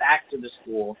coming back to the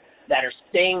school, that are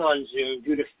staying on Zoom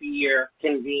due to fear,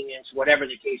 convenience, whatever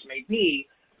the case may be,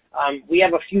 we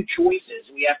have a few choices.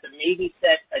 We have to maybe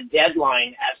set a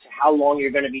deadline as to how long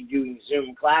you're going to be doing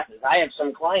Zoom classes. I have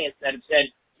some clients that have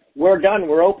said, we're done,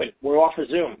 we're open, we're off of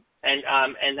Zoom. And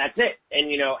that's it.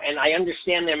 And, and I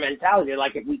understand their mentality.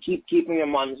 Like, if we keep keeping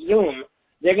them on Zoom,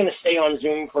 they're going to stay on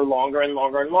Zoom for longer and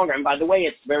longer and longer. And by the way,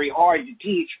 it's very hard to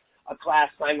teach a class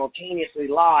simultaneously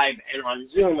live and on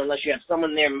Zoom unless you have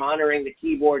someone there monitoring the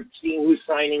keyboard, seeing who's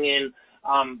signing in,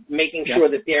 making sure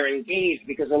that they're engaged,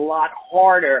 because a lot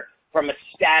harder from a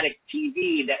static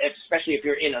TV, that especially if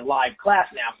you're in a live class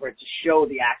now, for it to show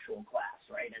the actual class,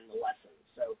 right, and the lessons.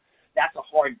 So that's a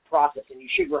hard process, and you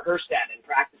should rehearse that and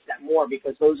practice that more,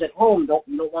 because those at home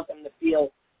you don't want them to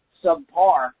feel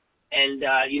subpar, and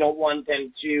you don't want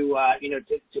them to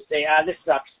to say, this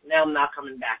sucks, now I'm not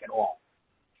coming back at all,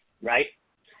 right?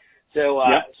 So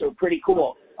so pretty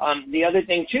cool. The other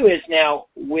thing too is now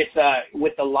with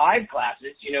the live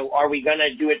classes, are we going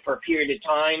to do it for a period of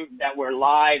time that we're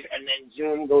live and then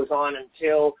Zoom goes on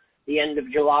until the end of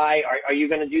July? Are you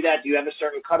going to do that? Do you have a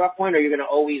certain cutoff point, or are you going to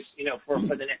always, for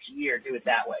the next year, do it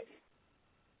that way?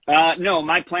 No,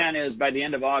 my plan is by the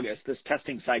end of August. This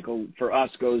testing cycle for us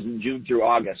goes in June through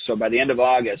August. So by the end of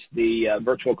August, the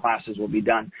virtual classes will be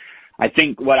done. I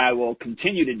think what I will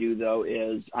continue to do, though,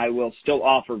 is I will still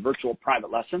offer virtual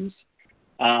private lessons,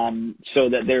 so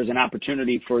that there's an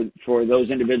opportunity for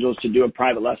those individuals to do a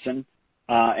private lesson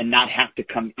and not have to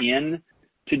come in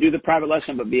to do the private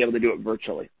lesson, but be able to do it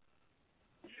virtually.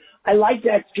 I like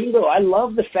that too, though. I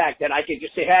love the fact that I could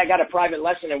just say, hey, I got a private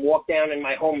lesson, and walk down in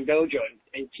my home dojo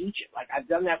and teach it. Like, I've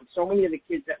done that with so many of the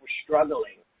kids that were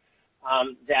struggling,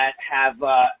 that have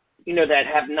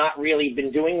not really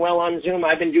been doing well on Zoom.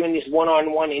 I've been doing these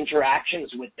one-on-one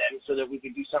interactions with them so that we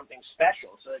could do something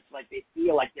special. So it's like they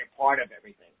feel like they're part of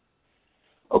everything.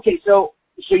 Okay, so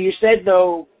you said,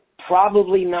 though,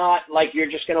 probably not like you're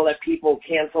just going to let people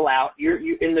cancel out.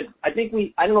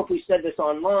 I don't know if we said this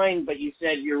online, but you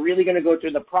said you're really going to go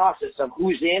through the process of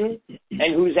who's in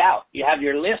and who's out. You have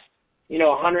your list,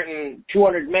 100 and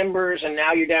 200 members, and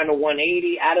now you're down to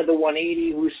 180. Out of the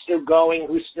 180, who's still going,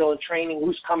 who's still in training,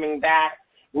 who's coming back,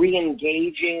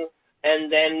 re-engaging,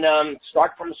 and then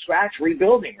start from scratch,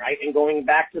 rebuilding, right, and going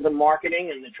back to the marketing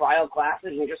and the trial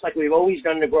classes, and just like we've always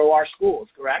done to grow our schools,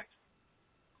 correct?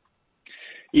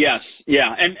 Yes,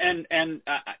 yeah, and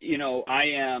I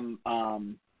am.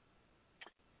 I'm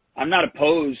not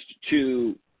opposed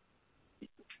to.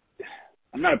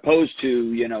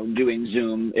 Doing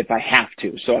Zoom if I have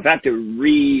to. So if I have to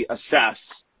reassess,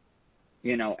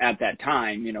 at that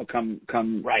time,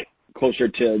 come right closer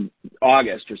to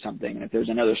August or something, and if there's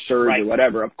another surge or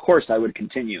whatever, of course I would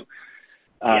continue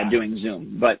doing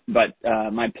Zoom. But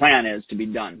my plan is to be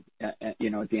done, at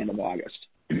the end of August.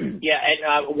 Yeah,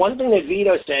 and one thing that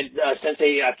Vito said,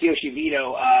 Sensei Kiyoshi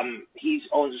Vito, he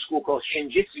owns a school called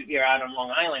Shinjitsu here out on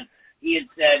Long Island. He had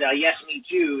said, yes, me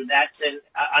too.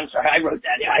 I'm sorry, I wrote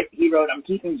that. He wrote, I'm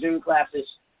keeping Zoom classes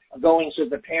going so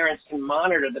the parents can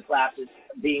monitor the classes,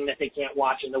 being that they can't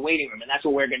watch in the waiting room, and that's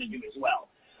what we're going to do as well.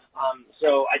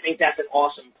 So I think that's an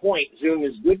awesome point. Zoom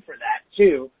is good for that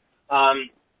too.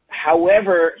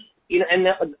 However,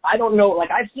 I don't know,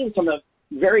 like I've seen some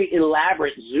very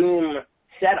elaborate Zoom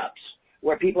setups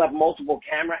where people have multiple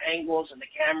camera angles and the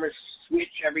cameras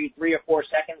switch every 3 or 4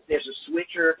 seconds. There's a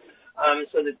switcher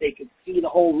so that they can see the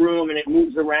whole room and it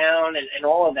moves around and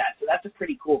all of that. So that's a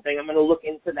pretty cool thing. I'm going to look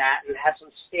into that and have some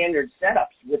standard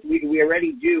setups. We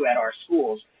already do at our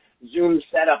schools, Zoom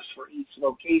setups for each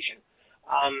location.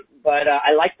 But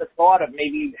I like the thought of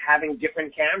maybe having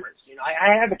different cameras.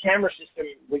 I have a camera system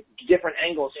with different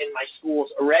angles in my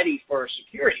schools already for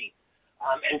security.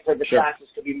 And for the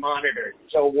classes to be monitored.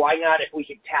 So why not, if we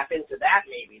could tap into that,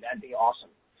 maybe that'd be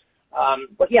awesome.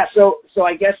 But yeah, so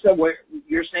I guess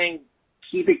you're saying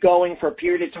keep it going for a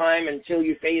period of time until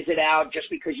you phase it out, just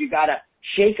because you got to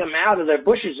shake them out of their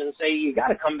bushes and say you got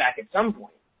to come back at some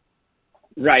point.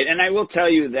 Right, and I will tell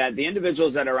you that the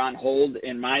individuals that are on hold,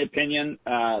 in my opinion,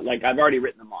 I've already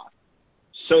written them off,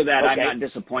 so that I'm not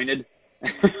disappointed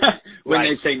when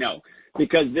they say no.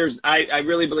 Because I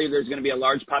really believe there's going to be a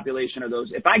large population of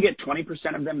those. If I get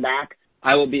 20% of them back,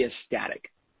 I will be ecstatic.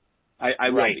 I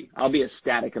will be. I'll be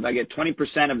ecstatic. If I get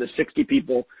 20% of the 60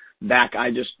 people back,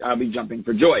 I'll be jumping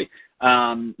for joy.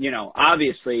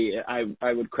 Obviously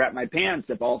I would crap my pants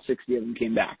if all 60 of them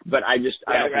came back, but I don't think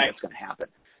that's going to happen.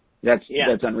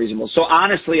 That's unreasonable. So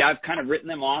honestly, I've kind of written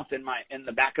them off in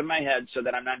the back of my head so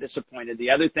that I'm not disappointed. The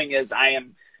other thing is I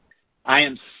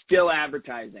am still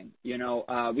advertising.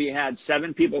 We had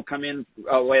 7 people come in.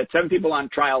 We had 7 people on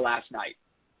trial last night.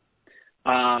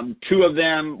 2 of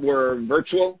them were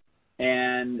virtual,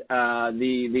 and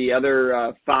the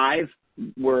other 5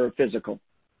 were physical.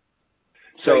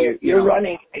 So you're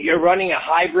running a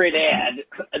hybrid ad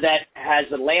that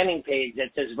has a landing page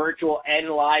that says virtual and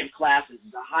live classes.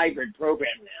 It's a hybrid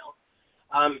program now,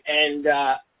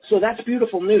 so that's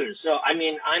beautiful news. So,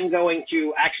 I'm going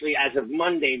to actually, as of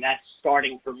Monday, that's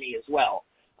starting for me as well.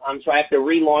 So I have to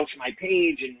relaunch my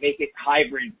page and make it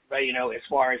hybrid, as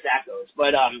far as that goes.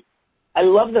 But I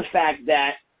love the fact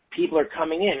that people are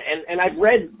coming in. And I've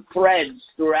read threads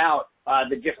throughout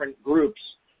the different groups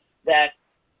that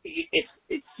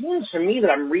it seems to me that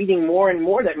I'm reading more and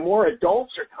more that more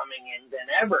adults are coming in than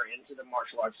ever into the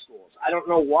martial arts schools. I don't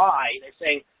know why. They're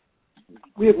saying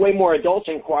we have way more adults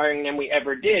inquiring than we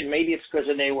ever did. Maybe it's because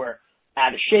they were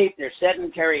out of shape, they're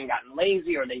sedentary and gotten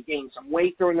lazy, or they gained some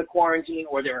weight during the quarantine,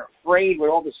 or they're afraid with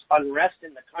all this unrest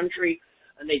in the country,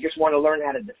 and they just want to learn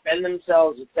how to defend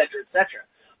themselves, et cetera, et cetera.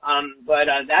 But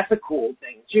that's a cool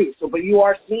thing, too. So, but you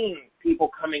are seeing people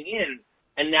coming in,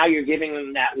 and now you're giving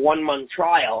them that 1 month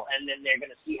trial, and then they're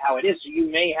going to see how it is. So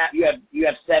you may have you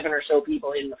have 7 or so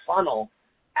people in the funnel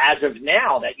as of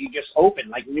now that you just opened,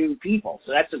 like new people.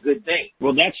 So that's a good thing.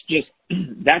 Well, that's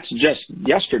just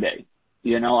yesterday.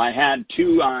 You know, I had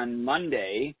 2 on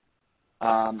Monday.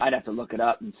 I'd have to look it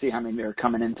up and see how many are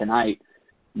coming in tonight.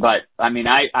 But I mean,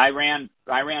 I ran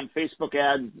Facebook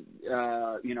ads.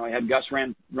 You know, I had Gus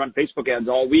run Facebook ads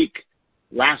all week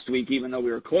last week, even though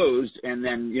we were closed. And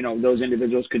then, you know, those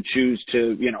individuals could choose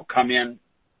to, you know, come in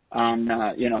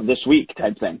on, you know, this week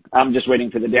type thing. I'm just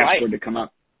waiting for the dashboard to come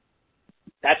up.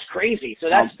 That's crazy. So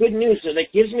that's good news. So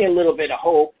that gives me a little bit of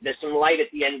hope. There's some light at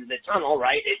the end of the tunnel,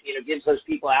 right? It, you know, gives those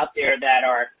people out there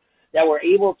that were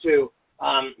able to,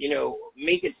 you know,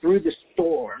 make it through the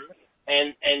storm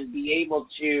and be able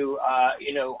to,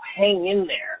 you know, hang in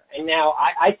there. And now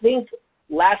I think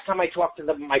last time I talked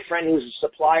to my friend who's a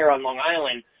supplier on Long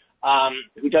Island,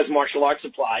 who does martial arts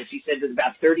supplies, he said there's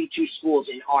about 32 schools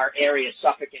in our area,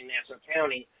 Suffolk and Nassau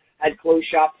County, had closed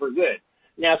shop for good.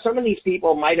 Now, some of these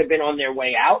people might have been on their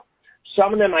way out.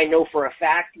 Some of them I know for a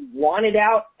fact wanted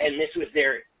out, and this was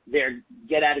their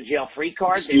get-out-of-jail-free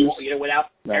card. They, you know, without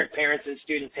their parents and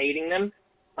students hating them.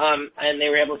 And they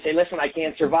were able to say, listen, I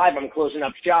can't survive. I'm closing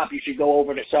up shop. You should go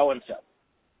over to so-and-so.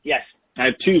 Yes. I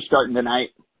have 2 starting tonight.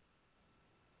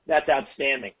 That's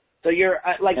outstanding. So you're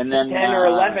like and then, 10 or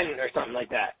 11 or something like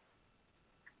that.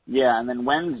 Yeah, and then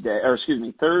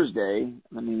Thursday,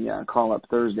 let me call up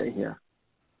Thursday here.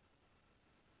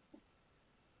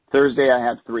 Thursday I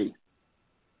have 3.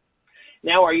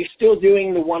 Now, are you still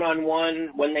doing the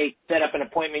one-on-one when they set up an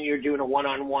appointment? You're doing a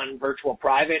one-on-one virtual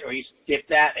private, or you skip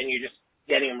that and you're just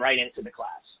getting them right into the class?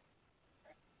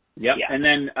 Yep. Yeah. And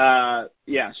then,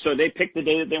 so they pick the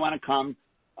day that they want to come.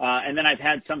 And then I've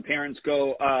had some parents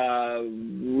go,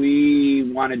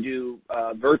 we want to do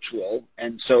virtual.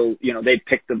 And so, you know, via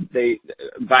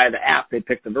the app, they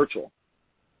pick the virtual.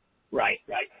 Right.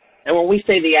 And when we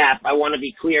say the app, I want to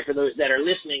be clear for those that are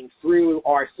listening, through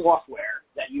our software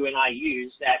that you and I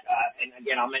use that, and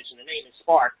again, I'll mention the name is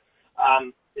Spark.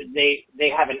 They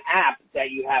have an app that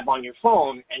you have on your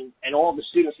phone, and all the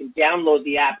students can download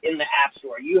the app in the App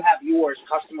Store. You have yours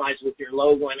customized with your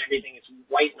logo and everything. It's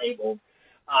white labeled.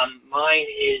 Mine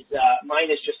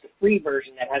is just a free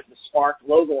version that has the Spark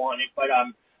logo on it, but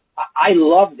I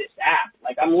love this app.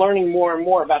 Like, I'm learning more and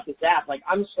more about this app. Like,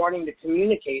 I'm starting to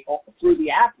communicate through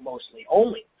the app mostly,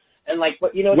 only. And like,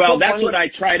 but you know, well, that's what I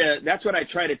try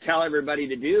to tell everybody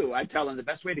to do. I tell them the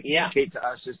best way to communicate to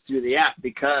us is through the app,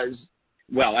 because,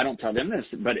 well, I don't tell them this,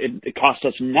 but it costs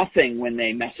us nothing when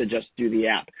they message us through the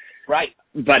app. Right.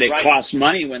 But it costs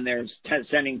money when they're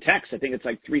sending text. I think it's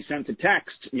like 3 cents a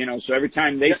text, you know, so every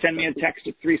time they send me a text,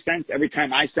 it's 3 cents. Every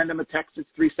time I send them a text, it's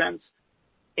 3 cents.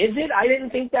 Is it? I didn't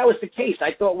think that was the case.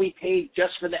 I thought we paid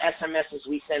just for the SMSs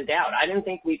we send out. I didn't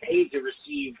think we paid to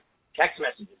receive text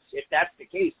messages. If that's the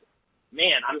case,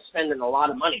 man, I'm spending a lot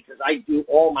of money because I do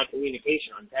all my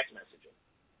communication on text messaging.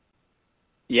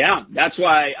 Yeah, that's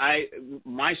why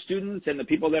my students and the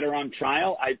people that are on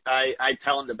trial, I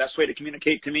tell them the best way to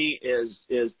communicate to me is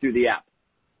through the app.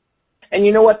 And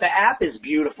you know what? The app is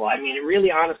beautiful. I mean, it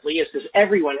really honestly is, because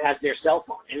everyone has their cell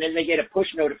phone, and then they get a push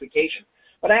notification.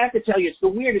 But I have to tell you, it's the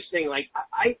weirdest thing. Like,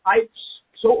 I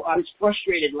was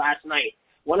frustrated last night.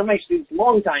 One of my students,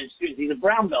 longtime students, he's a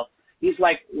brown belt. He's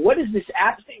like, what is this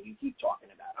app thing you keep talking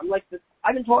about? I'm like,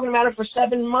 I've been talking about it for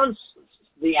 7 months,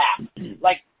 the app.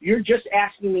 Like, you're just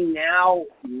asking me now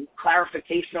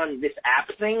clarification on this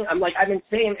app thing? I'm like, I've been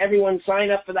saying everyone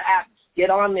sign up for the app. Get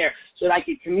on there so that I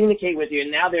can communicate with you.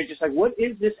 And now they're just like, what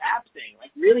is this app thing? Like,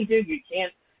 really, dude, you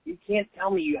can't tell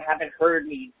me you haven't heard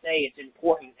me say it's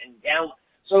important and download.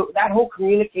 So that whole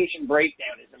communication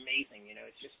breakdown is amazing. You know,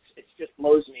 it just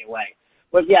blows me away.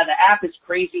 But yeah, the app is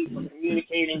crazy for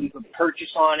communicating. You can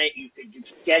purchase on it. You can do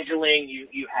scheduling.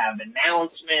 You have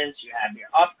announcements. You have your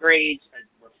upgrades,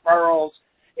 referrals.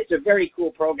 It's a very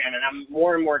cool program, and I'm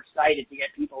more and more excited to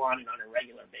get people on it on a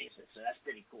regular basis. So that's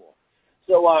pretty cool.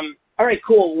 So, all right,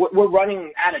 cool. We're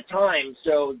running out of time.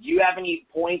 So do you have any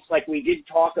points, like we did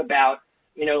talk about,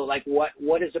 you know, like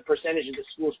what is the percentage of the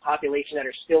school's population that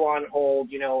are still on hold?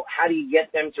 You know, how do you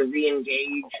get them to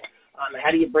reengage?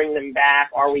 How do you bring them back?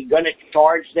 Are we going to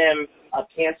charge them a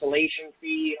cancellation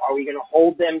fee? Are we going to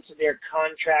hold them to their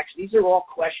contracts? These are all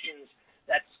questions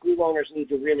that school owners need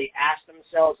to really ask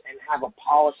themselves and have a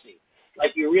policy.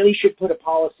 Like, you really should put a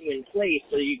policy in place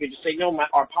so you could just say, no,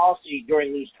 our policy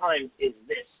during these times is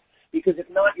this. Because if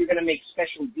not, you're going to make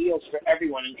special deals for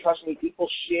everyone. And trust me, people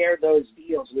share those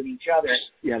deals with each other,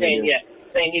 saying,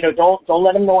 don't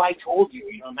let him know I told you.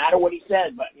 No matter what he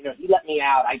said, but, he let me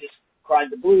out. I just cried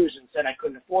the blues and said I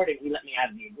couldn't afford it. He let me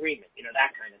out of the agreement,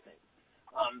 that kind of thing.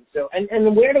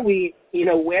 And where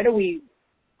do we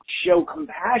show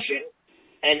compassion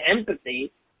and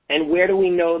empathy, and where do we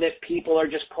know that people are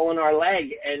just pulling our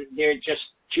leg and they're just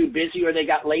too busy or they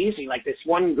got lazy? Like this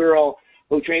one girl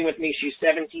who trained with me, she's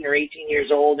 17 or 18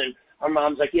 years old, and her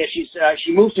mom's like, yeah, she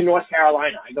moved to North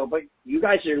Carolina. I go, but you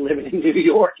guys are living in New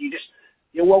York.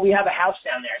 Well, we have a house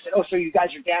down there. I said, oh, so you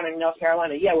guys are down in North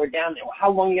Carolina? Yeah, we're down there. Well,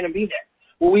 how long are you going to be there?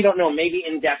 Well, we don't know, maybe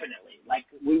indefinitely. Like,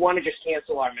 we want to just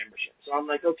cancel our membership. So I'm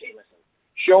like, okay, listen,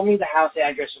 show me the house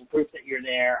address and proof that you're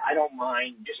there. I don't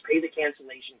mind. Just pay the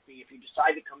cancellation fee. If you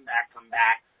decide to come back, come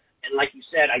back. And like you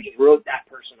said, I just wrote that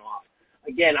person off.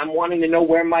 Again, I'm wanting to know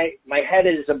where my head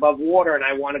is above water, and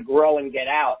I want to grow and get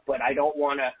out, but I don't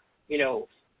want to,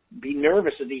 be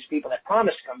nervous of these people that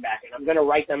promise to come back, and I'm going to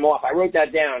write them off. I wrote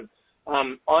that down.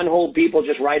 On hold people,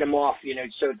 just write them off,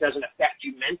 so it doesn't affect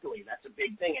you mentally. That's a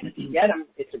big thing. And if you get them,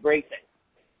 it's a great thing.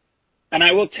 And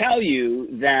I will tell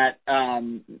you that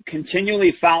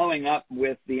continually following up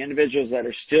with the individuals that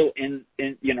are still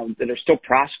that are still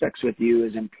prospects with you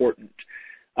is important.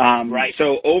 Right.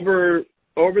 So over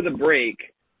the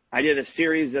break, I did a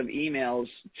series of emails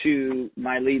to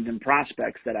my leads and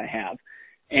prospects that I have,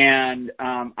 and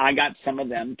I got some of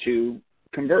them to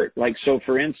convert. Like, so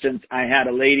for instance, I had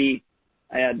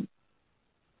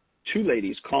two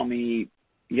ladies call me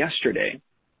yesterday,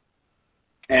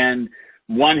 and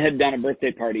one had done a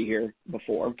birthday party here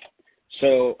before.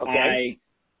 So okay.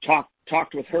 I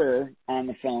talked with her on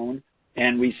the phone,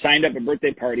 and we signed up a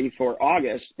birthday party for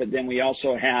August, but then we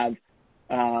also have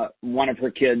two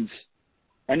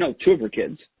of her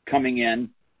kids coming in,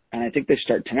 and I think they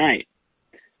start tonight,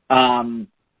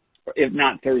 if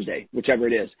not Thursday, whichever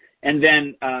it is. And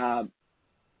then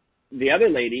the other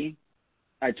lady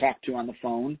I talked to on the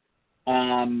phone,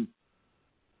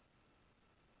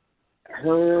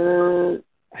 her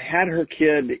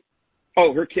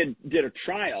kid did a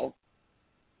trial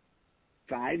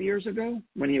 5 years ago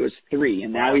when he was 3,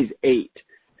 and now he's 8.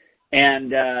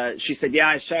 And she said, yeah,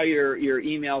 I saw your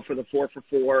email for the 4 for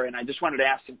 4, and I just wanted to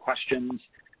ask some questions,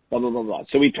 blah, blah, blah, blah.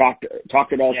 So we talked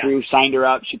it all through, signed her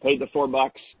up. She paid the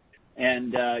 $4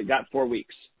 and got 4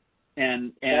 weeks.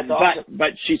 And awesome.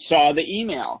 But she saw the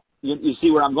email. You see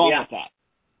where I'm going with that.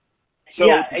 So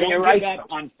and you're don't right. give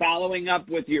up on following up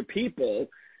with your people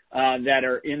that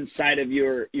are inside of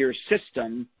your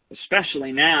system,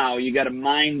 especially now. You got to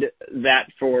mind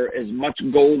that for as much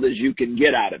gold as you can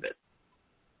get out of it.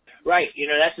 Right.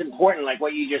 That's important. Like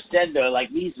what you just said, though,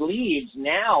 like these leads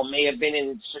now may have been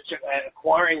in such a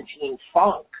quarantine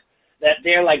funk that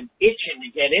they're like itching to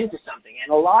get into something.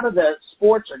 And a lot of the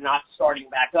sports are not starting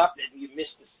back up. You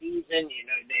missed the season,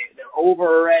 they're over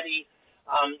already.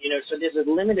 So there's a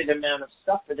limited amount of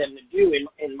stuff for them to do.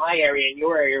 In my area, in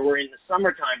your area, we're in the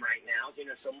summertime right now.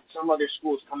 So some other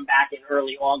schools come back in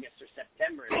early August or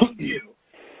September, and we do.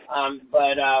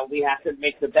 But we have to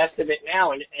make the best of it now.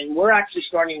 And we're actually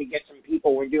starting to get some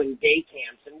people. We're doing day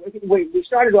camps. And we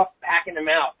started off packing them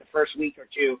out the first week or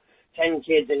two, 10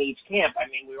 kids in each camp. I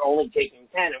mean, we were only taking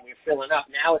 10, and we were filling up.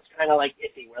 Now it's kind of like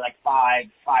iffy. We're like 5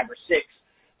 or 6.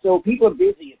 So people are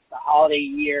busy. It's the holiday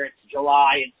year. It's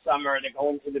July. It's summer. They're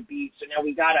going to the beach. So now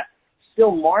we got to still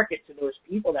market to those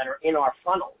people that are in our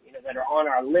funnel, that are on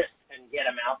our list, and get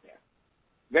them out there.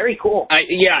 Very cool.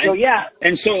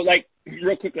 And so, like,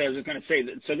 real quickly, I was just going to say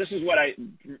that. So this is what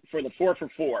for the 4 for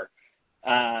 4.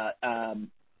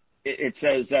 It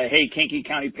says, "Hey, Kankakee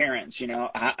County parents, how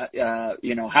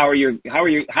are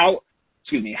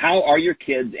your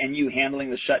kids and you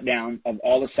handling the shutdown of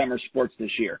all the summer sports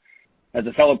this year? As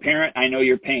a fellow parent, I know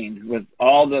your pain with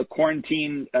all the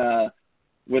quarantine,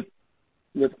 with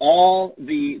all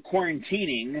the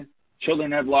quarantining.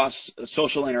 Children have lost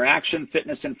social interaction,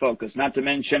 fitness, and focus. Not to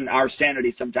mention our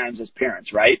sanity sometimes as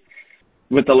parents, right?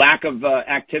 With the lack of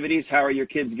activities, how are your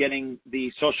kids getting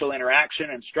the social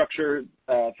interaction and structured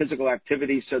physical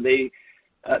activities so they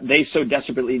so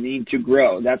desperately need to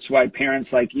grow? That's why parents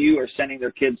like you are sending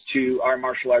their kids to our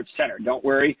martial arts center. Don't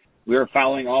worry, we are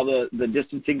following all the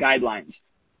distancing guidelines.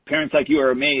 Parents like you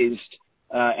are amazed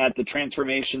at the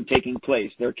transformation taking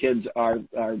place. Their kids are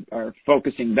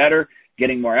focusing better,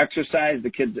 getting more exercise.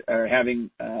 The kids are having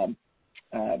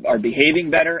are behaving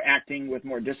better, acting with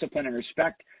more discipline and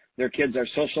respect. Their kids are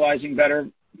socializing better,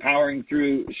 powering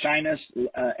through shyness,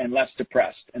 and less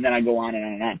depressed. And then I go on and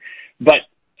on and on.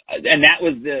 And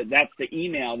that's the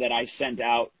email that I sent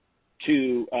out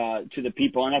to the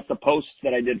people, and that's the posts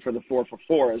that I did for the 4 for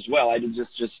 4 as well. I did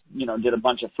just did a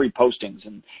bunch of free postings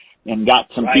and got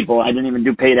some people. I didn't even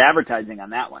do paid advertising on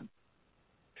that one.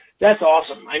 That's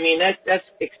awesome. I mean, that's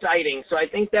exciting. So I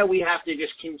think that we have to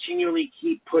just continually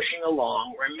keep pushing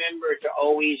along. Remember to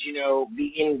always,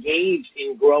 be engaged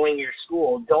in growing your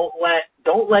school. Don't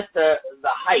let the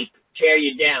hype tear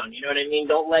you down. You know what I mean?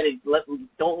 Don't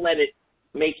let it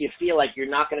make you feel like you're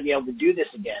not going to be able to do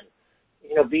this again.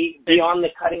 Be on the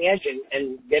cutting edge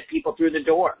and get people through the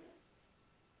door.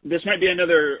 This might be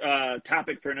another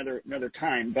topic for another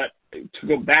time, but to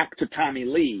go back to Tommy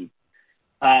Lee,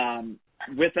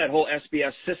 with that whole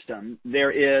SBS system, there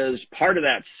is part of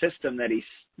that system that he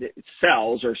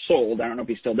sells or sold, I don't know if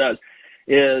he still does,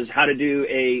 is how to do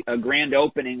a grand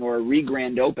opening or a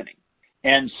re-grand opening.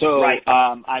 And so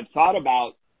I've thought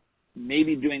about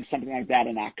maybe doing something like that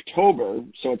in October,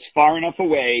 so it's far enough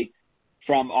away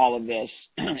from all of this,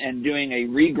 and doing a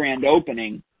re-grand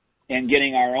opening and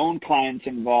getting our own clients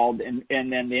involved, and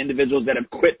then the individuals that have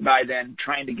quit by then,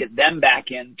 trying to get them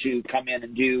back in to come in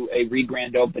and do a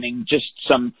re-grand opening, just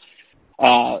some,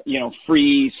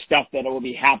 free stuff that will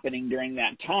be happening during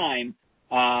that time.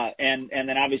 And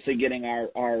then obviously getting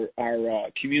our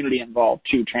community involved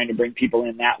too, trying to bring people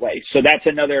in that way. So that's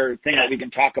another thing that we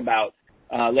can talk about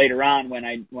later on when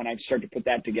I start to put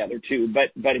that together too.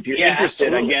 But if you're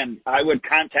interested, again, I would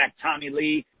contact Tommy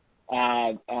Lee.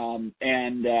 I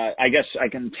guess I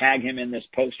can tag him in this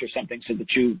post or something so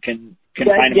that you can find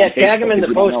him on Facebook. Tag him in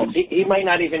the post. He might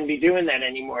not even be doing that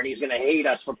anymore, and he's going to hate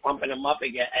us for pumping him up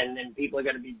again, and then people are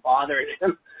going to be bothering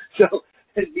him. So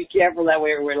be careful that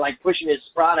way. We're like pushing his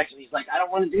products, and he's like, I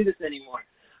don't want to do this anymore.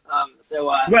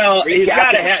 He's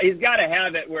got to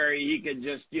have it where he could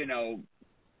just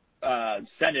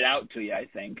send it out to you, I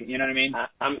think. You know what I mean?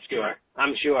 I'm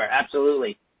sure.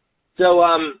 Absolutely. So,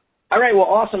 all right. Well,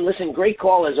 awesome. Listen, great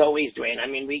call as always, Duane. I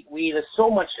mean, we there's so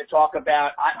much to talk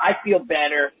about. I feel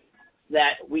better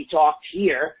that we talked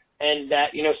here, and that,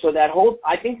 so that whole,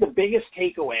 I think the biggest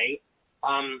takeaway,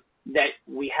 that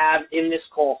we have in this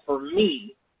call for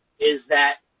me is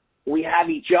that we have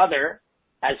each other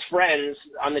as friends.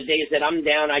 On the days that I'm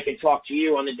down, I can talk to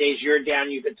you. On the days you're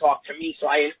down, you can talk to me. So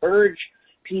I urge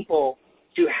people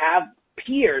to have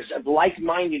peers, of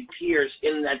like-minded peers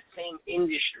in that same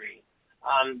industry,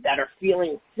 that are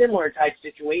feeling similar type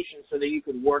situations, so that you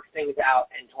could work things out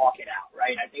and talk it out,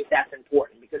 right? I think that's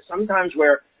important, because sometimes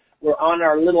we're on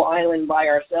our little island by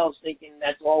ourselves thinking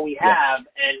that's all we have,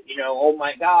 and, oh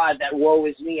my God, that woe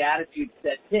is me attitude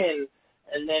sets in,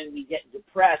 and then we get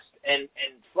depressed and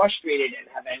frustrated and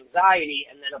have anxiety,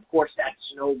 and then, of course, that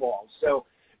snowballs. So,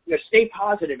 stay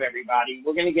positive, everybody.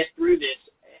 We're going to get through this,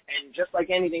 and just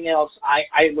like anything else,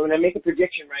 I'm going to make a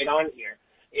prediction right on here.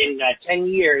 In 10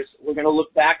 years, we're going to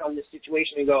look back on this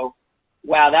situation and go,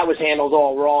 wow, that was handled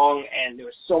all wrong, and there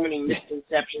were so many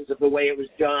misconceptions of the way it was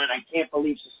done. I can't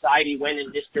believe society went in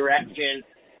this direction,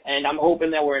 and I'm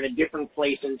hoping that we're in a different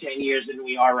place in 10 years than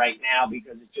we are right now,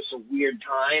 because it's just a weird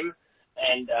time,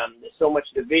 and there's so much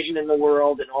division in the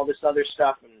world and all this other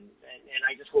stuff, and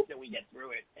I just hope that we get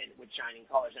through it and with shining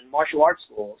colors. And martial arts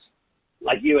schools,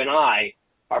 like you and I,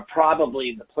 are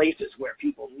probably the places where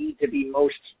people need to be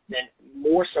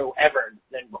more so ever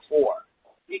than before,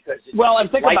 because it's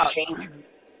life-changing.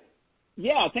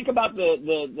 Think about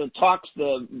the talks,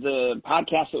 the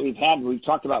podcasts that we've had. We've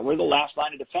talked about we're the last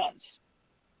line of defense.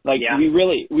 We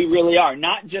really are.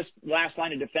 Not just last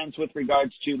line of defense with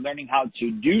regards to learning how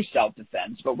to do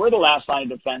self-defense, but we're the last line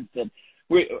of defense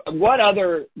what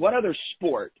other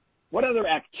sport, what other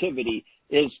activity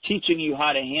is teaching you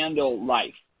how to handle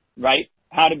life, right?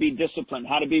 How to be disciplined,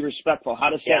 how to be respectful, how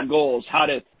to set goals, how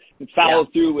to follow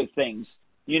through with things.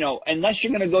 Unless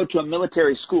you're going to go to a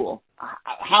military school,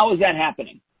 how is that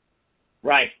happening?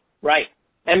 Right.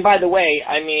 And by the way,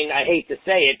 I mean, I hate to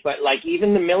say it, but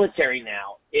even the military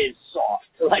now is soft.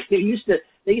 They used to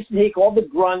take all the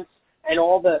grunts and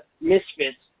all the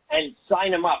misfits and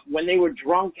sign them up. When they were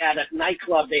drunk at a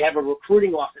nightclub, they have a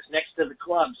recruiting office next to the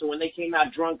club. So when they came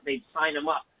out drunk, they'd sign them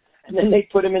up, and then they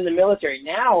put them in the military.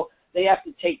 Now they have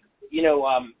to take,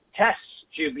 tests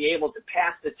to be able to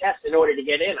pass the test in order to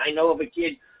get in. I know of a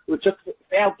kid who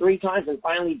failed 3 times and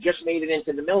finally just made it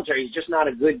into the military. He's just not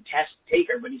a good test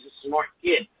taker, but he's a smart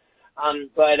kid.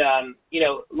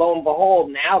 Lo and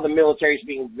behold, now the military is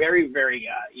being very, very,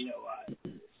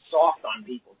 soft on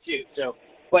people too. So,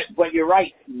 but you're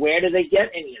right. Where do they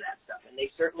get any of that stuff? And they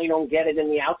certainly don't get it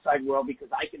in the outside world, because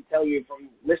I can tell you from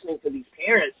listening to these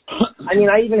parents, I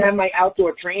mean, I even have my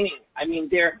outdoor training. I mean,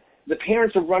 the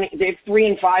parents are running, they have 3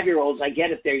 and 5-year-olds. I get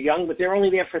it, they're young, but they're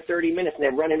only there for 30 minutes, and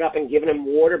they're running up and giving them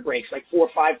water breaks like 4 or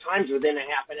 5 times within a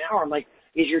half an hour. I'm like,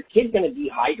 is your kid going to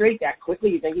dehydrate that quickly?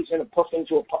 You think he's going to puff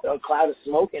into a cloud of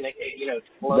smoke and,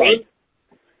 explode? Right.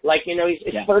 Like,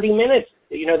 it's 30 minutes.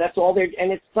 That's all they're,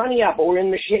 and it's sunny out, but we're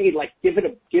in the shade. Like, give it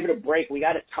a break. We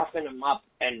got to toughen them up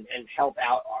and help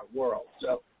out our world.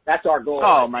 So that's our goal.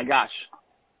 Oh, my gosh.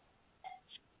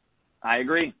 I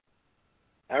agree.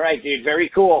 All right, dude. Very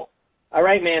cool. All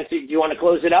right, man. So do you want to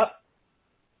close it up?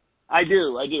 I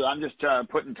do. I'm just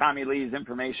putting Tommy Lee's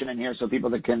information in here so people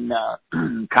that can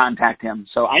contact him.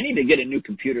 So I need to get a new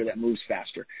computer that moves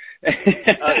faster. Oh,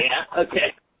 yeah?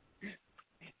 Okay.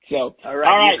 So, all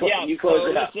right, you close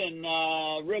it up. Listen,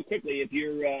 real quickly, if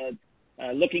you're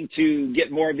looking to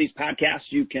get more of these podcasts,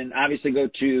 you can obviously go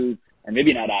to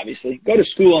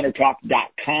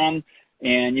schoolownertalk.com,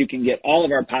 and you can get all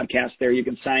of our podcasts there. You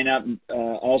can sign up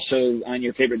also on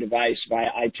your favorite device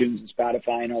via iTunes and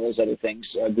Spotify and all those other things,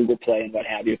 Google Play and what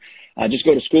have you. Just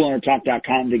go to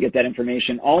schoolownertalk.com to get that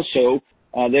information. Also,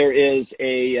 there is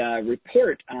a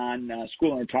report on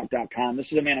schoolownertalk.com.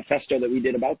 This is a manifesto that we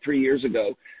did about 3 years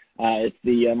ago. It's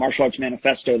the Martial Arts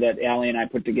Manifesto that Allie and I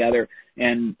put together,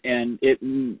 and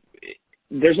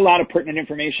there's a lot of pertinent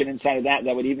information inside of that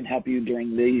would even help you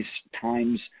during these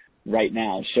times right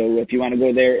now. So if you want to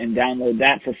go there and download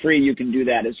that for free, you can do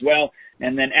that as well.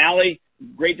 And then Allie,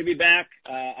 great to be back.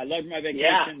 I loved my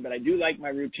vacation, but I do like my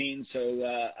routine, so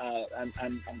I'm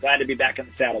glad to be back in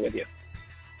the saddle with you.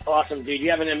 Awesome, dude.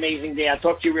 You have an amazing day. I'll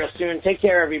talk to you real soon. Take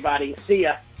care, everybody. See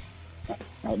ya. All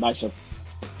right, bye, sir.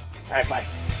 All right, bye.